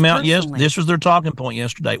us. They came out, personally. this was their talking point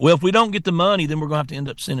yesterday. Well, if we don't get the money, then we're going to have to end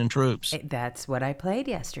up sending troops. That's what I played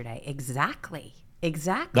yesterday. Exactly.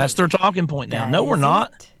 That's their talking point now. No, we're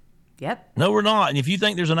not. Yep. No, we're not. And if you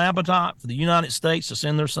think there's an appetite for the United States to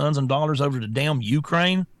send their sons and daughters over to damn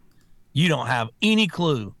Ukraine, you don't have any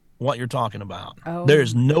clue what you're talking about. There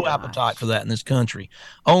is no appetite for that in this country.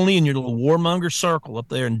 Only in your little warmonger circle up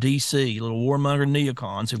there in D.C., little warmonger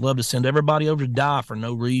neocons who love to send everybody over to die for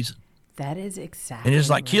no reason. That is exactly. And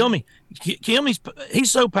it's like, kill me.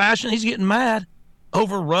 He's so passionate, he's getting mad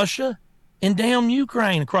over Russia and damn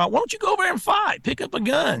Ukraine. Why don't you go over there and fight? Pick up a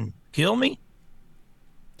gun. Kill me.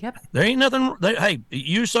 Yep. There ain't nothing. Hey,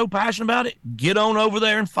 you're so passionate about it, get on over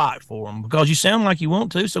there and fight for them because you sound like you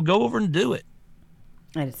want to, so go over and do it.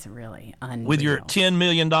 It's really unreal. With your $10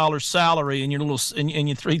 million salary and your little and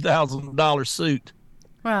your $3,000 suit.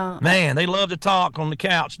 Well, man, they love to talk on the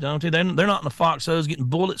couch, don't they? They're not in the foxholes getting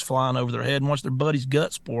bullets flying over their head and watch their buddies'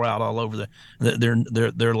 guts pour out all over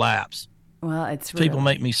their laps. Well, it's people really,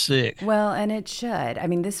 make me sick. Well, and it should. I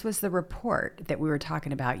mean, this was the report that we were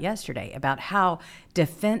talking about yesterday about how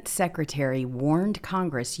Defense Secretary warned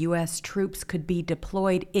Congress U.S. troops could be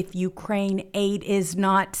deployed if Ukraine aid is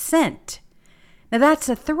not sent. Now, that's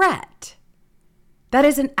a threat. That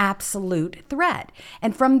is an absolute threat.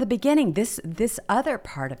 And from the beginning, this other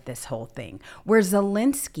part of this whole thing, where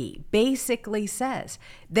Zelensky basically says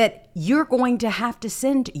that you're going to have to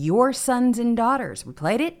send your sons and daughters. We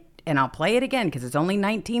played it, and I'll play it again because it's only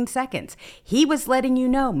 19 seconds. He was letting you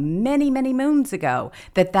know many, many moons ago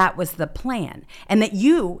that that was the plan and that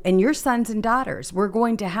you and your sons and daughters were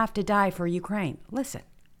going to have to die for Ukraine. Listen.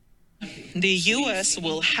 The U.S.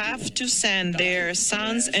 will have to send their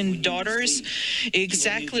sons and daughters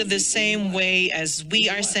exactly the same way as we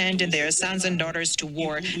are sending their sons and daughters to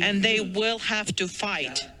war. And they will have to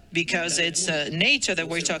fight because it's NATO that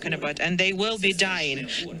we're talking about. And they will be dying,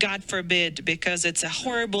 God forbid, because it's a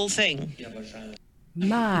horrible thing.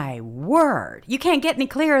 My word. You can't get any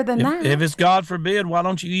clearer than that. If it's God forbid, why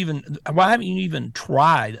haven't you even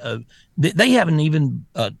tried? They haven't even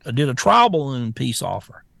did a trial balloon peace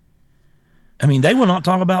offer. I mean, they will not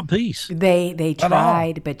talk about peace. They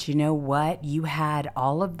tried, but you know what? You had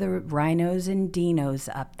all of the rhinos and dinos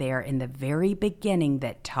up there in the very beginning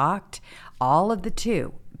that talked, all of the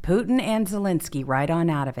two, Putin and Zelensky, right on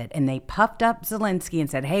out of it. And they puffed up Zelensky and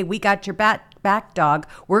said, hey, we got your back, dog.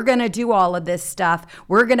 We're going to do all of this stuff.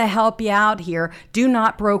 We're going to help you out here. Do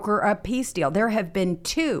not broker a peace deal. There have been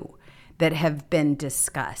two that have been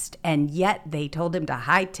discussed, and yet they told him to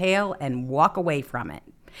hightail and walk away from it.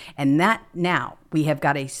 And that now we have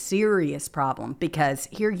got a serious problem, because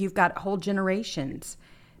here you've got whole generations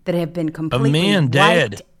that have been completely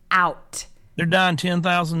wiped out. They're dying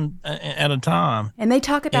 10,000 at a time. And they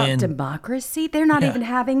talk about democracy. They're not even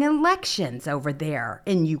having elections over there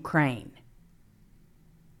in Ukraine.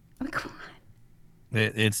 I mean, come on.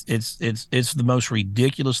 It's the most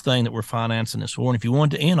ridiculous thing that we're financing this war. And if you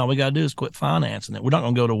want it to end, all we got to do is quit financing it. We're not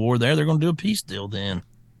going to go to war there. They're going to do a peace deal then.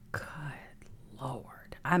 Good Lord.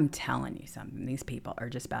 I'm telling you something. These people are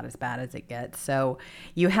just about as bad as it gets. So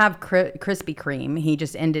you have Krispy Kreme. He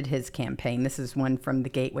just ended his campaign. This is one from the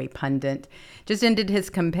Gateway Pundit. Just ended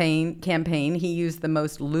his campaign. He used the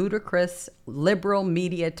most ludicrous liberal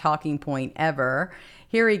media talking point ever.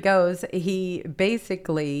 Here he goes. He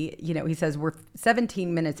basically, he says, we're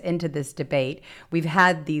 17 minutes into this debate. We've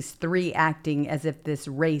had these three acting as if this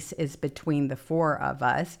race is between the four of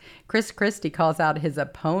us. Chris Christie calls out his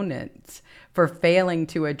opponents for failing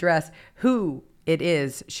to address who it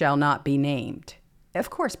is shall not be named. Of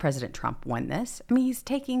course, President Trump won this. I mean, he's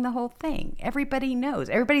taking the whole thing. Everybody knows.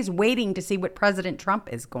 Everybody's waiting to see what President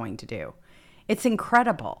Trump is going to do. It's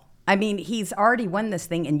incredible. I mean, he's already won this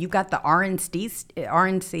thing, and you've got the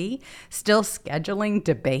RNC still scheduling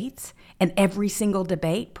debates, and every single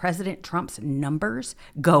debate, President Trump's numbers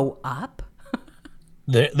go up.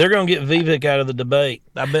 They're going to get Vivek out of the debate.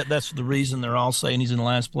 I bet that's the reason they're all saying he's in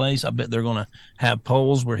last place. I bet they're going to have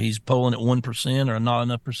polls where he's polling at 1% or not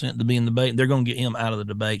enough percent to be in the debate. They're going to get him out of the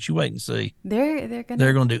debate. You wait and see. They're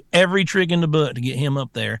going to do every trick in the book to get him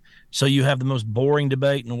up there. So you have the most boring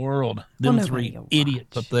debate in the world. Them three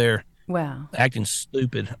idiots up there. Wow. Acting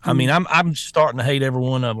stupid. I mean, I'm starting to hate every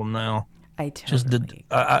one of them now. I totally.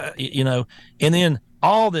 And then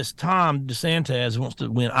all this time DeSantis wants to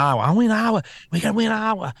win Iowa. I win Iowa. We got to win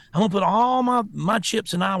Iowa. I'm going to put all my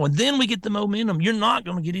chips in Iowa. Then we get the momentum. You're not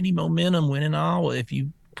going to get any momentum winning Iowa if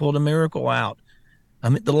you pulled a miracle out. I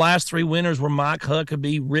mean, the last three winners were Mike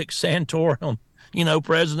Huckabee, Rick Santorum,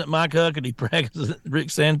 President Mike Huckabee, President Rick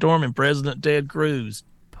Santorum, and President Ted Cruz.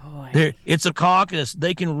 Boy. It's a caucus.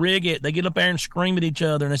 They can rig it. They get up there and scream at each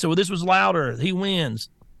other. And they say, well, this was louder. He wins.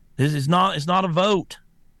 It's not a vote.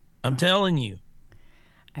 I'm telling you.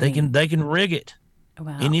 They can rig it.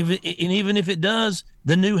 Wow. And even if it does,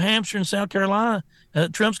 the New Hampshire and South Carolina,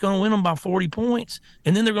 Trump's going to win them by 40 points.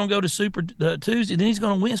 And then they're going to go to Super Tuesday. Then he's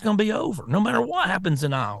going to win. It's going to be over. No matter what happens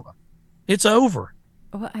in Iowa. It's over.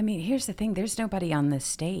 Well, I mean, here's the thing. There's nobody on this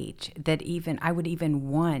stage that I would even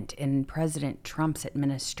want in President Trump's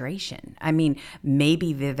administration. I mean,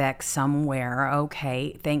 maybe Vivek somewhere.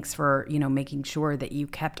 Okay, thanks for, making sure that you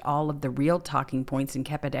kept all of the real talking points and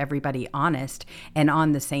kept everybody honest and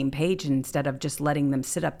on the same page instead of just letting them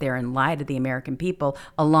sit up there and lie to the American people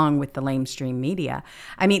along with the lamestream media.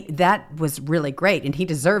 I mean, that was really great, and he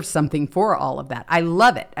deserves something for all of that. I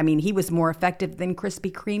love it. I mean, he was more effective than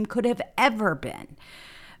Krispy Kreme could have ever been.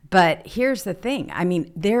 But here's the thing. I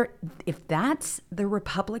mean, if that's the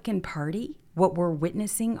Republican Party, what we're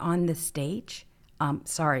witnessing on the stage,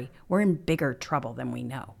 we're in bigger trouble than we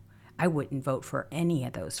know. I wouldn't vote for any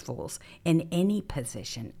of those fools in any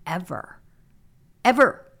position ever.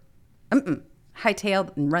 Ever.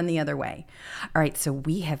 Hightailed and run the other way. All right, so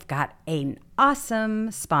we have got an awesome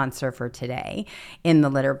sponsor for today in the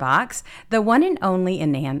litter box, the one and only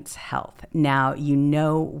Enhance Health. Now,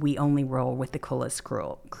 we only roll with the coolest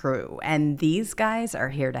crew, and these guys are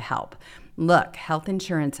here to help. Look, health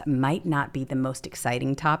insurance might not be the most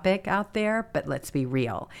exciting topic out there, but let's be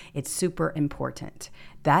real. It's super important.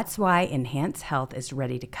 That's why Enhance Health is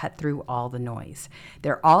ready to cut through all the noise.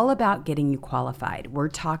 They're all about getting you qualified. We're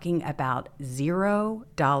talking about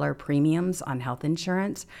 $0 premiums on health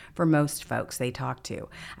insurance for most folks they talk to.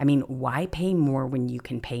 I mean, why pay more when you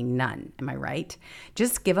can pay none? Am I right?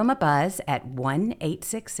 Just give them a buzz at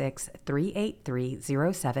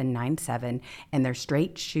 1-866-383-0797, and their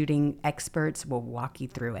straight shooting experts will walk you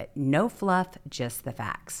through it. No fluff, just the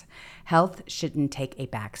facts. Health shouldn't take a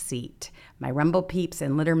back seat. My Rumble peeps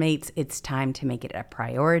and littermates, it's time to make it a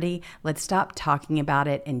priority. Let's stop talking about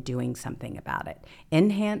it and doing something about it.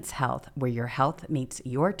 Enhance Health, where your health meets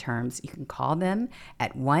your terms. You can call them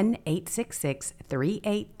at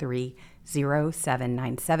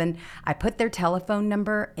 1-866-383-0797. I put their telephone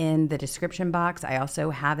number in the description box. I also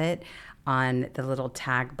have it on the little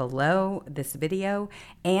tag below this video,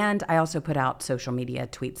 and I also put out social media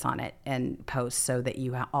tweets on it and posts so that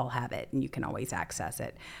you all have it and you can always access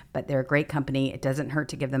it. But they're a great company. It doesn't hurt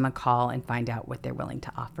to give them a call and find out what they're willing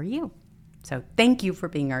to offer you. So thank you for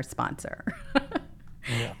being our sponsor.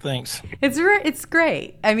 Yeah, thanks. It's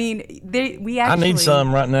great. I mean, we actually. I need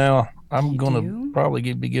some right now. I'm going to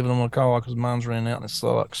probably be giving them a call because mine's running out and it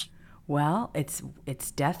sucks. Well, it's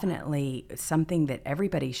definitely something that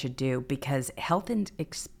everybody should do because health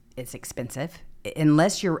is expensive.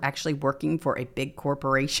 Unless you're actually working for a big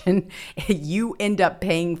corporation, you end up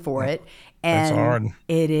paying for it. And it's hard.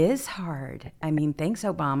 It is hard. I mean, thanks,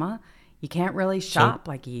 Obama. You can't really shop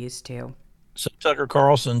like you used to. So Tucker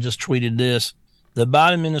Carlson just tweeted this. The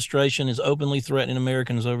Biden administration is openly threatening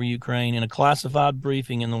Americans over Ukraine. In a classified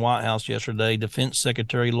briefing in the White House yesterday, Defense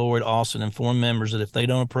Secretary Lloyd Austin informed members that if they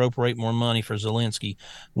don't appropriate more money for Zelensky,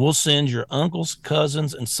 we'll send your uncles,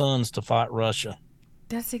 cousins, and sons to fight Russia.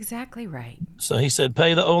 That's exactly right. So he said,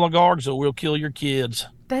 pay the oligarchs or we'll kill your kids.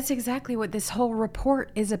 That's exactly what this whole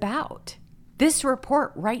report is about. This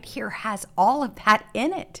report right here has all of that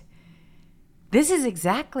in it. This is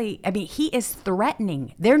exactly, I mean, he is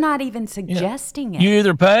threatening. They're not even suggesting it. You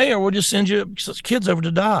either pay or we'll just send your kids over to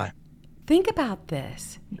die. Think about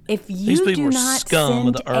this. If you do not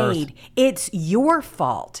send aid, it's your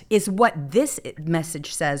fault, is what this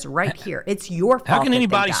message says right here. It's your fault. How can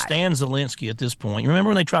anybody stand Zelensky at this point? You remember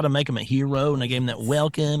when they tried to make him a hero and they gave him that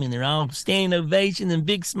welcome and they're all standing ovation and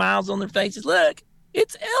big smiles on their faces? Look,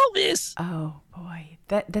 it's Elvis. Oh, boy.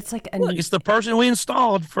 That's like Look, it's the person we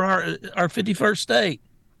installed for our 51st state.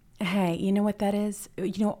 Hey, you know what that is?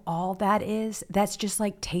 You know all that is? That's just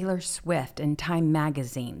like Taylor Swift and Time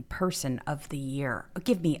Magazine Person of the Year.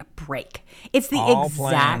 Give me a break. It's the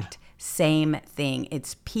exact same thing.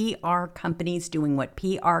 It's PR companies doing what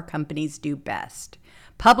PR companies do best.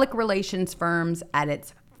 Public relations firms at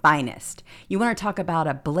its finest. You want to talk about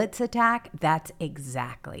a blitz attack? That's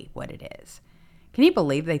exactly what it is. Can you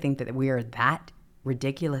believe they think that we are that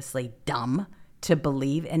ridiculously dumb to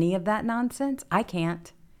believe any of that nonsense? I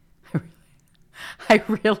can't. I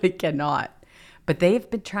really cannot. But they've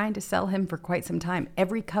been trying to sell him for quite some time.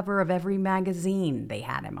 Every cover of every magazine they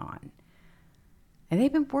had him on. And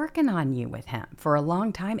they've been working on you with him for a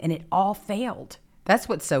long time, and it all failed. That's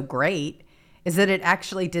what's so great, is that it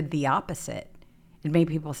actually did the opposite. It made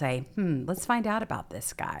people say, let's find out about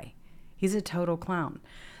this guy. He's a total clown.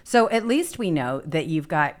 So at least we know that you've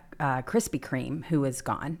got Krispy Kreme, who is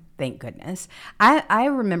gone, thank goodness. I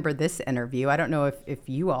remember this interview. I don't know if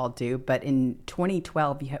you all do, but in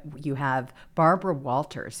 2012, you have Barbara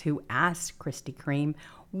Walters, who asked Krispy Kreme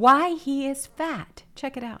why he is fat.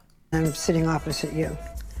 Check it out. I'm sitting opposite you,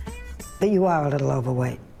 but you are a little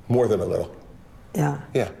overweight. More than a little. Yeah.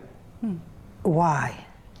 Yeah. Why?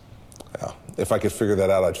 Yeah. If I could figure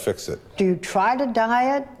that out, I'd fix it. Do you try to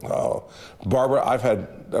diet? Oh, Barbara, I've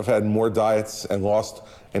had more diets and lost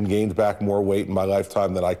and gained back more weight in my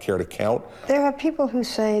lifetime than I care to count. There are people who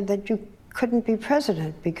say that you couldn't be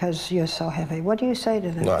president because you're so heavy. What do you say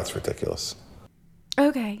to them? No, that's ridiculous.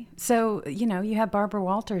 Okay, so, you have Barbara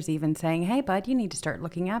Walters even saying, hey, bud, you need to start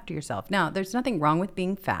looking after yourself. Now, there's nothing wrong with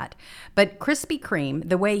being fat, but Krispy Kreme,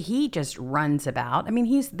 the way he just runs about, I mean,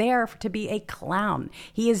 he's there to be a clown.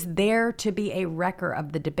 He is there to be a wrecker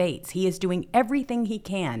of the debates. He is doing everything he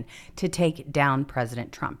can to take down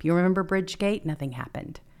President Trump. You remember Bridgegate? Nothing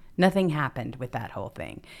happened. Nothing happened with that whole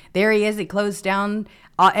thing. There he is. He closed down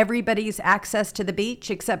everybody's access to the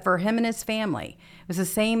beach except for him and his family. It was the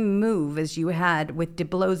same move as you had with de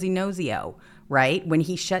Blasio, right? When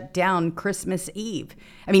he shut down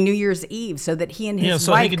New Year's Eve, so that he and his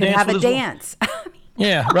wife could have a dance.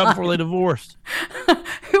 Yeah, right before they divorced.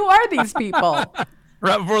 Who are these people?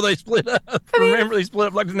 Right before they split up. Remember, they split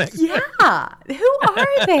up like the next day. Yeah. Who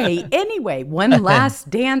are they? Anyway, one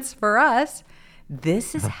last dance for us.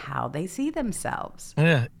 This is how they see themselves.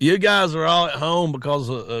 Yeah, you guys are all at home because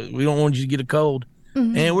we don't want you to get a cold.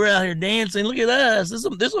 Mm-hmm. And we're out here dancing. Look at us.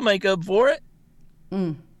 This will make up for it.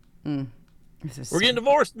 We're getting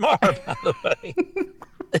divorced tomorrow, by the way.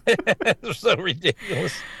 It's so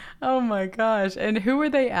ridiculous. Oh, my gosh. And who are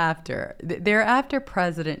they after? They're after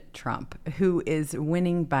President Trump, who is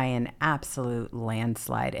winning by an absolute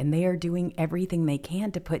landslide. And they are doing everything they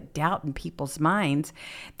can to put doubt in people's minds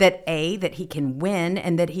that he can win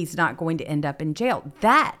and that he's not going to end up in jail.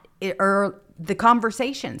 That are the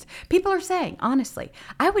conversations. People are saying, honestly,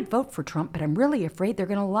 I would vote for Trump, but I'm really afraid they're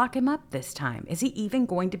going to lock him up this time. Is he even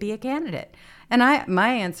going to be a candidate? And my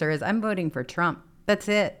answer is I'm voting for Trump. That's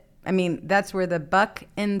it. I mean, that's where the buck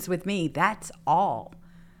ends with me. That's all.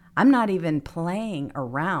 I'm not even playing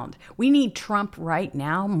around. We need Trump right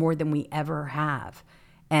now more than we ever have.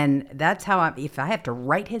 And that's how if I have to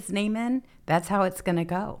write his name in, that's how it's going to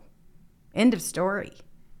go. End of story.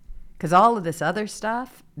 Because all of this other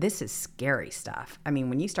stuff, this is scary stuff. I mean,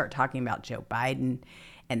 when you start talking about Joe Biden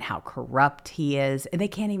and how corrupt he is, and they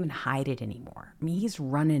can't even hide it anymore. I mean, he's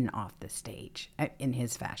running off the stage in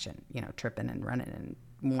his fashion, tripping and running in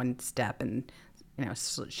one step and,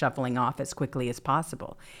 shuffling off as quickly as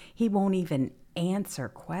possible. He won't even answer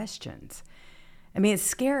questions. I mean, it's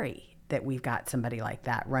scary that we've got somebody like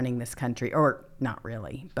that running this country, or not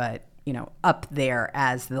really, but, up there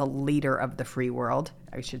as the leader of the free world,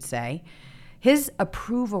 I should say. His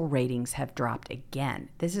approval ratings have dropped again.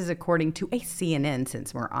 This is according to a CNN,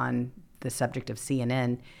 since we're on the subject of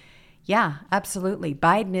CNN. Yeah, absolutely.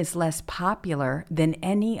 Biden is less popular than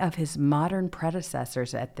any of his modern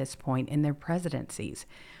predecessors at this point in their presidencies.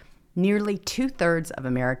 Nearly 2/3 of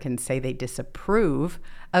Americans say they disapprove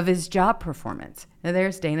of his job performance. Now,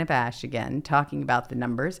 there's Dana Bash again talking about the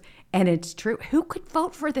numbers, and it's true. Who could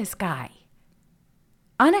vote for this guy?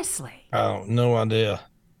 Honestly. Oh, no idea.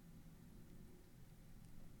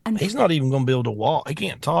 He's not even going to be able to walk. He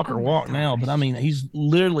can't talk or walk now, but I mean, he's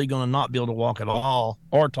literally going to not be able to walk at all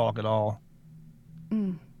or talk at all.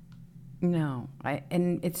 No,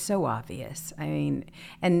 and it's so obvious. I mean,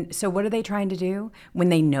 and so what are they trying to do when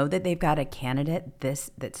they know that they've got a candidate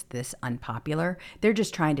that's this unpopular? They're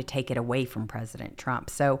just trying to take it away from President Trump.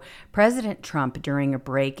 So President Trump, during a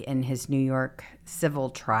break in his New York civil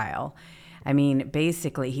trial, I mean,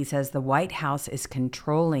 basically, he says the White House is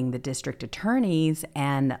controlling the district attorneys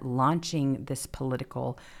and launching this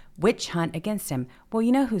political witch hunt against him. Well,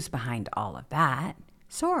 you know who's behind all of that?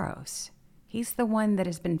 Soros. He's the one that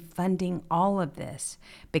has been funding all of this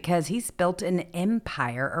because he's built an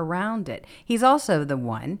empire around it. He's also the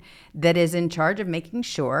one that is in charge of making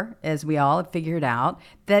sure, as we all have figured out,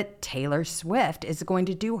 that Taylor Swift is going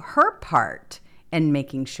to do her part in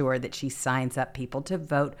making sure that she signs up people to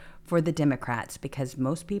vote for the Democrats, because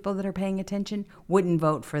most people that are paying attention wouldn't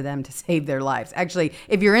vote for them to save their lives. Actually,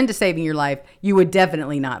 if you're into saving your life, you would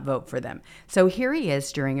definitely not vote for them. So here he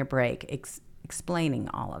is during a break explaining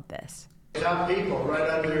all of this. Top people right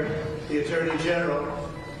under the Attorney General,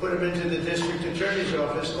 put him into the District Attorney's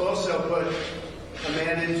office, also put a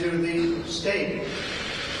man into the State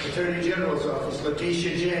Attorney General's office,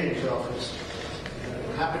 Letitia James' office.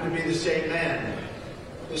 Happened to be the same man.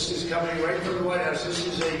 This is coming right from the White House. This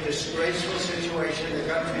is a disgraceful situation.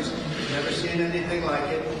 The country's never seen anything like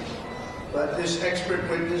it. But this expert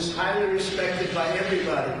witness, highly respected by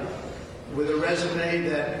everybody, with a resume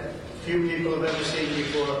that few people have ever seen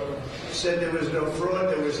before, said there was no fraud,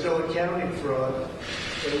 there was no accounting fraud,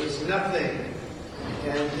 there was nothing.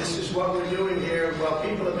 And this is what we're doing here while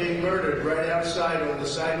people are being murdered right outside on the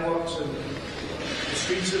sidewalks and the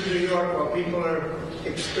streets of New York, while people are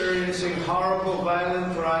experiencing horrible,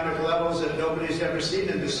 violent crime at levels that nobody's ever seen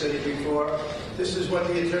in this city before. This is what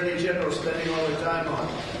the Attorney General is spending all the time on.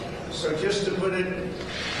 So just to put it,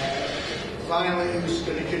 finally, he's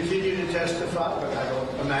going to continue to testify, but I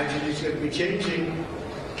don't imagine he's going to be changing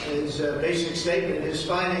his basic statement. His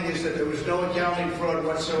finding is that there was no accounting fraud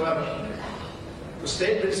whatsoever. The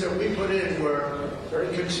statements that we put in were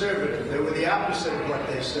very conservative. They were the opposite of what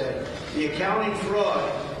they said. The accounting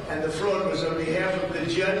fraud, and the fraud was on behalf of the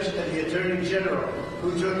judge and the Attorney General,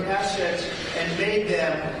 who took assets and made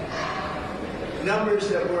them numbers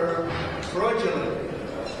that were fraudulent.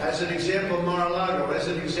 As an example, Mar-a-Lago. As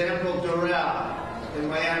an example, Doral in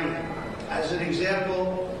Miami. As an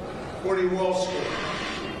example, 40 Wall Street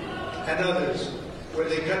and others, where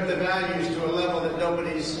they cut the values to a level that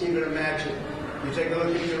nobody's even imagined. You take a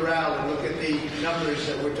look at Doral and look at the numbers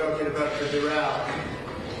that we're talking about for Doral.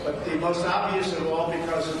 But the most obvious of all,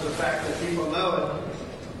 because of the fact that people know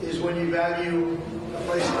it, is when you value a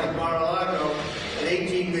place like Mar-a-Lago and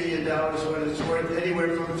 $18 million when it's worth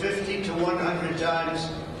anywhere from 50 to 100 times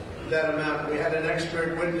that amount. We had an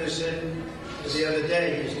expert witness in the other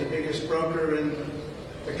day. He's the biggest broker in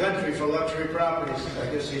the country for luxury properties.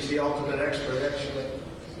 I guess he's the ultimate expert, actually.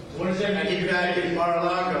 What is that? And he valued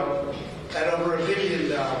Mar-a-Lago at over $1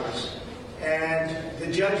 billion. And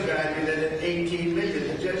the judge valued it at $18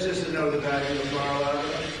 million. The judge doesn't know the value of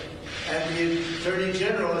Mar-a-Lago. And the Attorney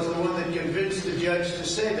General is the one that convinced the judge to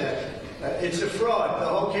say that. It's a fraud. The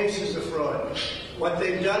whole case is a fraud. What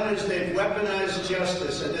they've done is they've weaponized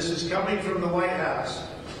justice, and this is coming from the White House,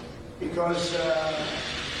 because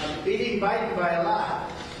I'm beating Biden by a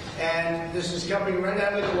lot, and this is coming right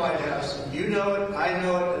out of the White House. You know it, I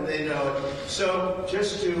know it, and they know it. So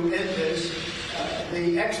just to end this,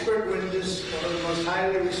 the expert witness, one of the most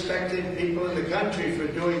highly respected people in the country for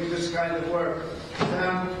doing this kind of work,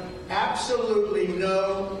 found absolutely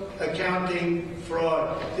no accounting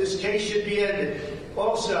fraud. This case should be ended.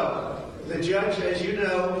 Also, the judge, as you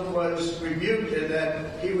know, was rebuked in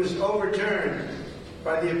that he was overturned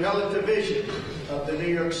by the appellate division of the New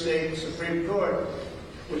York State Supreme Court,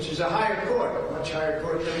 which is a higher court, a much higher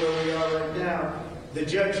court than where we are right now. The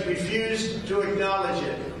judge refused to acknowledge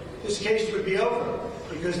it. This case would be over,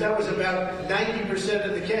 because that was about 90%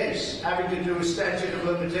 of the case, having to do with statute of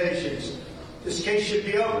limitations. This case should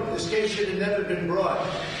be over. This case should have never been brought.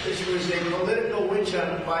 This was a political witch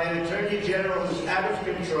hunt by an attorney general who's out of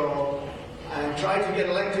control and tried to get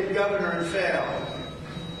elected governor and failed.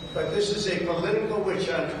 But this is a political witch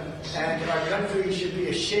hunt, and our country should be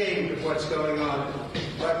ashamed of what's going on.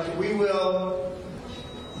 But we will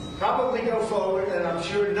probably go forward, and I'm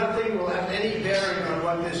sure nothing will have any bearing on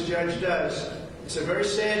what this judge does. It's a very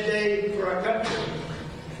sad day for our country,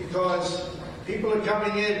 because people are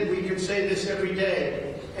coming in, we can say this every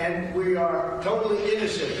day, and we are totally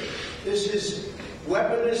innocent. This is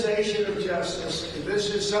weaponization of justice.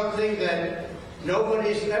 This is something that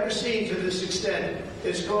nobody's ever seen to this extent.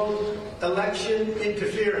 It's called election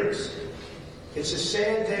interference. It's a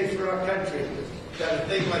sad day for our country that a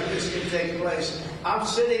thing like this can take place. I'm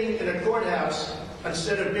sitting in a courthouse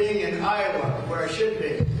instead of being in Iowa, where I should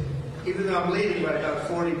be, even though I'm leading by about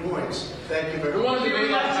 40 points. Thank you very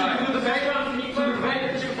much.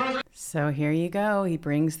 So here you go. He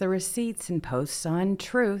brings the receipts and posts on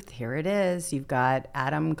Truth. Here it is. You've got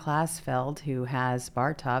Adam Klasfeld, who has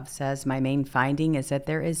Bartov, says, my main finding is that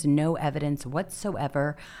there is no evidence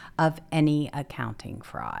whatsoever of any accounting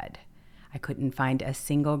fraud. I couldn't find a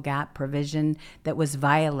single GAAP provision that was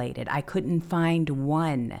violated. I couldn't find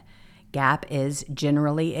one. GAAP is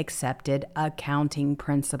generally accepted accounting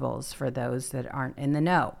principles for those that aren't in the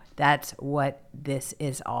know. That's what this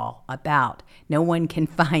is all about. No one can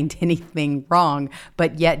find anything wrong,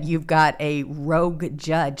 but yet you've got a rogue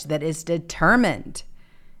judge that is determined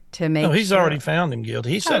to make he's sure. already found him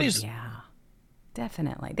guilty. He said he's... Yeah,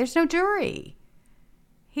 definitely. There's no jury.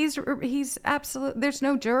 He's absolute. There's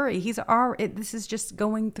no jury. This is just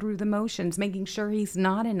going through the motions, making sure he's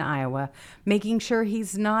not in Iowa, making sure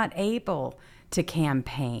he's not able to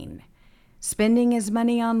campaign, spending his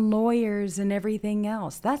money on lawyers and everything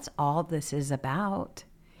else. That's all this is about.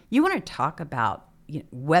 You want to talk about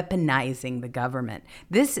weaponizing the government?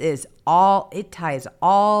 This is all. It ties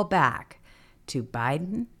all back to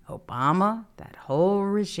Biden, Obama, that whole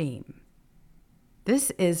regime.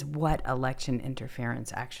 This is what election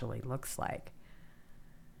interference actually looks like.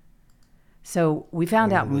 So we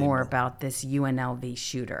found out more about this UNLV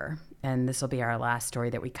shooter, and this will be our last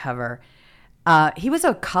story that we cover. He was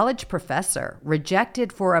a college professor,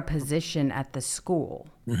 rejected for a position at the school.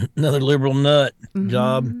 Another liberal nut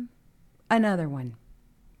job. Another one.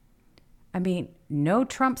 I mean, no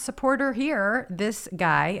Trump supporter here. This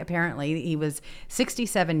guy, apparently, he was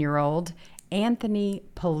 67-year-old Anthony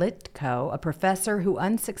Politko, a professor who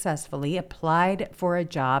unsuccessfully applied for a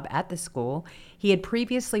job at the school. He had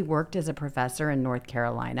previously worked as a professor in North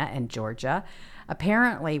Carolina and Georgia.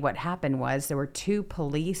 Apparently, what happened was there were two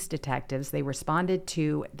police detectives. They responded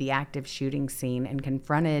to the active shooting scene and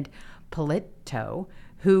confronted Politko,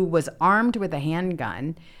 who was armed with a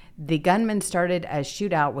handgun. The gunman started a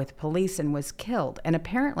shootout with police and was killed. And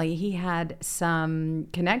apparently he had some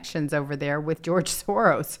connections over there with George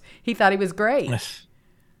Soros. He thought he was great.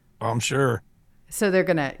 I'm sure. So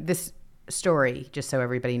this story, just so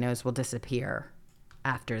everybody knows, will disappear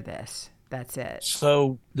after this. That's it.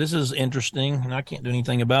 So this is interesting, and I can't do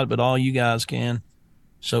anything about it, but all you guys can.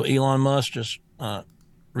 So Elon Musk just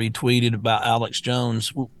retweeted about Alex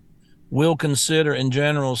Jones. Will consider in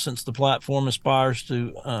general, since the platform aspires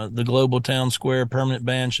to the global town square, permanent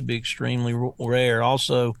ban should be extremely rare.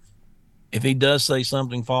 Also, If he does say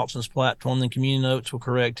something false on his platform, then community notes will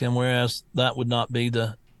correct him, whereas that would not be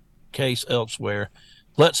the case elsewhere.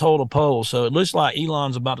 Let's hold a poll. So it looks like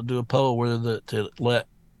Elon's about to do a poll whether to let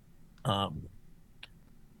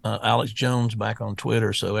Alex Jones back on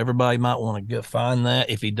Twitter. So everybody might want to find that.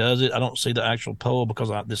 If he does it, I don't see the actual poll because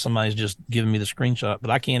somebody's just giving me the screenshot, but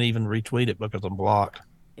I can't even retweet it because I'm blocked.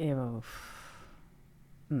 Ew.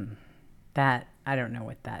 That, I don't know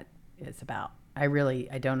what that is about. I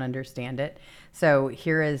don't understand it. So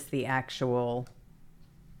here is the actual.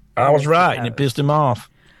 I was right, and it pissed him off.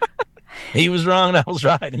 He was wrong, and I was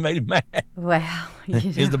right. It made him mad. Well,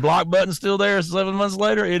 is the block button still there 7 months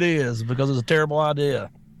later? It is, because it's a terrible idea.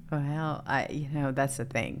 Well, that's the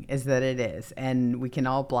thing, is that it is. And we can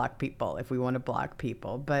all block people if we want to block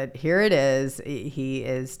people. But here it is. He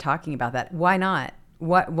is talking about that. Why not?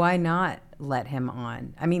 Why not let him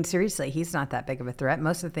on? I mean, seriously, he's not that big of a threat.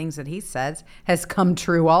 Most of the things that he says has come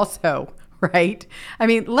true also, right? I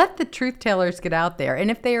mean, let the truth tellers get out there. And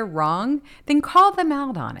if they are wrong, then call them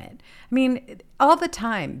out on it. I mean, all the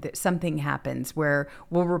time that something happens where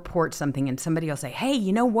we'll report something and somebody will say, hey,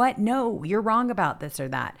 you know what? No, you're wrong about this or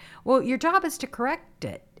that. Well, your job is to correct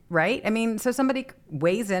it. Right? I mean, so somebody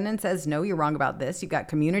weighs in and says, no, you're wrong about this. You've got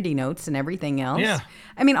community notes and everything else. Yeah.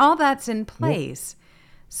 I mean, all that's in place.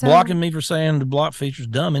 So, blocking me for saying the block feature's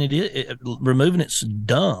dumb, and removing it's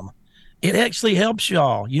dumb. It actually helps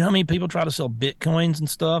y'all. You know how many people try to sell Bitcoins and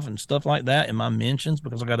stuff like that in my mentions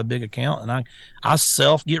because I got a big account, and I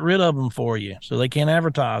get rid of them for you so they can't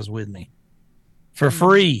advertise with me for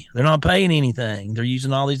free. They're not paying anything. They're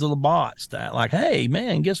using all these little bots that like, hey,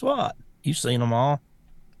 man, guess what? You've seen them all.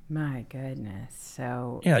 My goodness.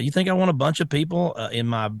 So yeah, you think I want a bunch of people in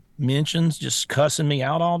my mentions just cussing me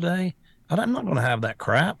out all day? I'm not going to have that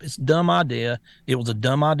crap. It's a dumb idea. It was a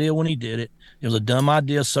dumb idea when he did it. It was a dumb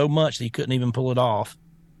idea so much that he couldn't even pull it off.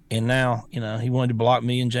 And now, he wanted to block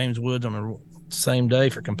me and James Woods on the same day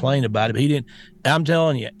for complaining about it. But he didn't. I'm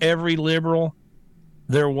telling you, every liberal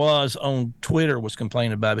there was on Twitter was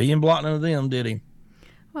complaining about it. He didn't block none of them, did he?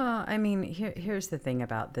 Well, I mean, here's the thing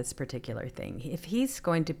about this particular thing. If he's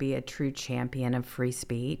going to be a true champion of free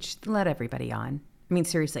speech, let everybody on. I mean,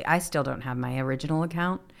 seriously, I still don't have my original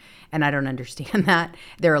account, and I don't understand that.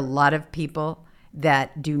 There are a lot of people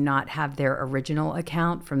that do not have their original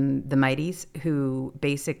account from the Mighties, who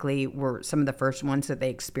basically were some of the first ones that they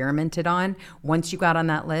experimented on. Once you got on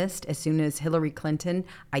that list, as soon as Hillary Clinton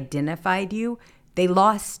identified you, they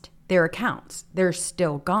lost their accounts. They're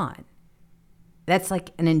still gone. That's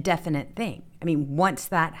like an indefinite thing. I mean, once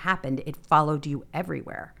that happened, it followed you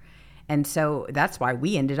everywhere. And so that's why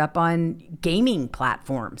we ended up on gaming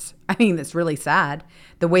platforms. I mean, that's really sad.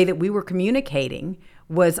 The way that we were communicating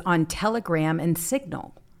was on Telegram and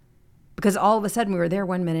Signal, because all of a sudden we were there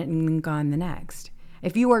 1 minute and gone the next.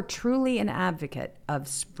 If you are truly an advocate of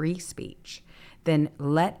free speech, then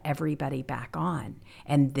let everybody back on.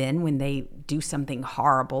 And then when they do something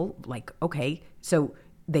horrible, like, okay, so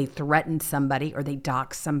they threaten somebody or they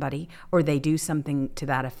dox somebody or they do something to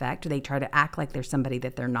that effect, or they try to act like they're somebody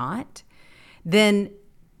that they're not, then,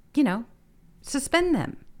 suspend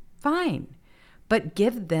them. Fine. But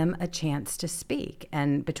give them a chance to speak.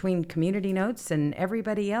 And between community notes and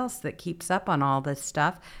everybody else that keeps up on all this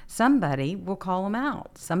stuff, somebody will call them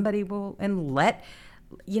out. Somebody will, and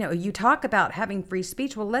you talk about having free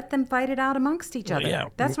speech. Well, let them fight it out amongst each other. Yeah.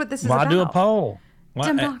 That's what this is about. Why do a poll?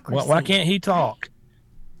 Democracy. Why can't he talk?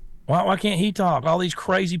 Why can't he talk? All these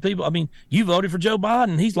crazy people. I mean, you voted for Joe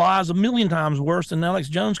Biden. He lies a million times worse than Alex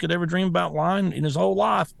Jones could ever dream about lying in his whole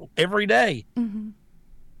life every day. Mm-hmm.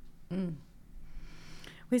 Mm.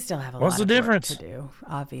 We still have What's the difference? Work to do,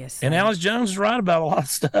 obviously. And Alex Jones is right about a lot of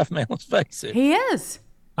stuff, man. Let's face it. He is.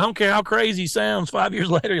 I don't care how crazy he sounds. 5 years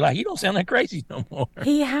later, you're like, you don't sound that crazy no more.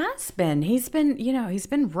 He has been. He's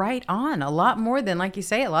been right on a lot more than, like you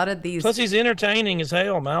say, a lot of these. Plus, he's entertaining as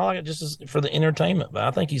hell, man. I like it just for the entertainment. But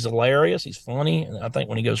I think he's hilarious. He's funny. And I think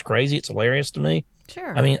when he goes crazy, it's hilarious to me.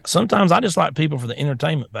 Sure. I mean, sometimes I just like people for the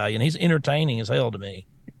entertainment value, and he's entertaining as hell to me.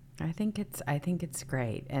 I think it's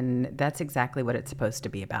great, and that's exactly what it's supposed to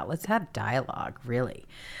be about. Let's have dialogue, really.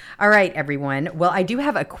 All right, everyone. Well, I do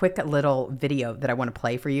have a quick little video that I want to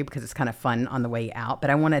play for you because it's kind of fun on the way out,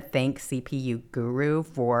 but I want to thank CPU Guru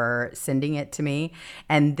for sending it to me,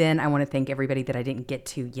 and then I want to thank everybody that I didn't get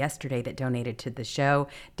to yesterday that donated to the show: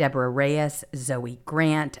 Deborah Reyes, Zoe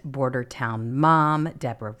Grant, Border Town Mom,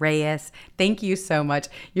 Deborah Reyes. Thank you so much.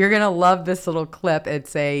 You're gonna love this little clip.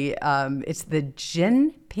 It's the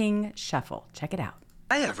Jinping Shuffle. Check it out.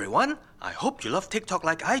 Hi everyone, I hope you love TikTok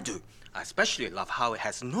like I do. I especially love how it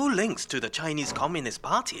has no links to the Chinese Communist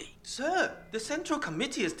Party. Sir, the Central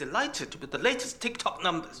Committee is delighted with the latest TikTok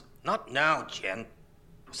numbers. Not now, Jian.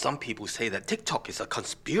 Some people say that TikTok is a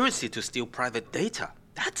conspiracy to steal private data.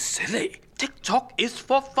 That's silly. TikTok is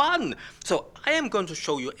for fun. So I am going to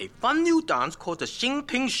show you a fun new dance called the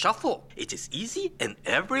Xingping Shuffle. It is easy and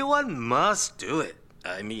everyone must do it.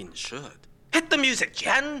 I mean, should. Hit the music,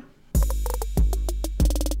 Jian.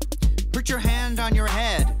 Put your hand on your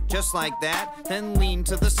head, just like that. Then lean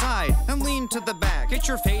to the side and lean to the back. Get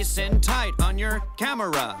your face in tight on your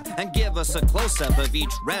camera and give us a close-up of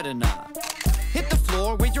each retina. Hit the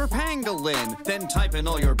floor with your pangolin, then type in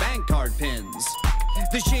all your bank card pins.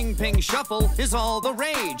 The Xingping Shuffle is all the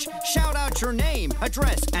rage. Shout out your name,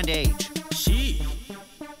 address, and age. Xi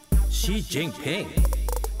Jinping,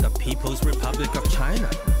 the People's Republic of China,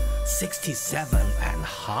 67 and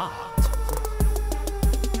hot.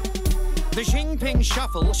 The Xingping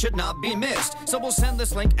Shuffle should not be missed, so we'll send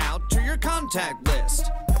this link out to your contact list.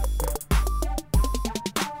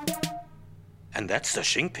 And that's the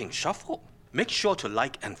Xingping Shuffle. Make sure to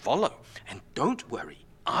like and follow. And don't worry,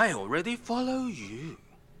 I already follow you.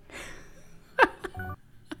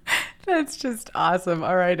 That's just awesome.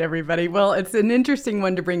 All right, everybody. Well, it's an interesting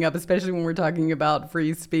one to bring up, especially when we're talking about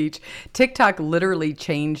free speech. TikTok literally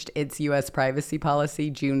changed its U.S. privacy policy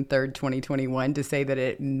June 3rd, 2021 to say that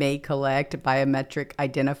it may collect biometric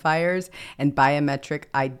identifiers and biometric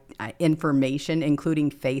information, including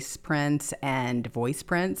face prints and voice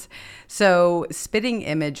prints. So Spitting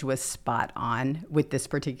Image was spot on with this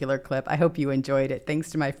particular clip. I hope you enjoyed it. Thanks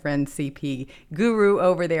to my friend CP Guru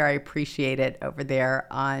over there. I appreciate it over there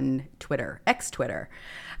on Twitter, X-Twitter.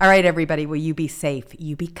 All right, everybody. Will you be safe?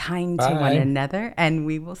 You be kind to one another, and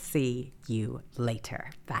we will see you later.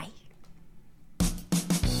 Bye.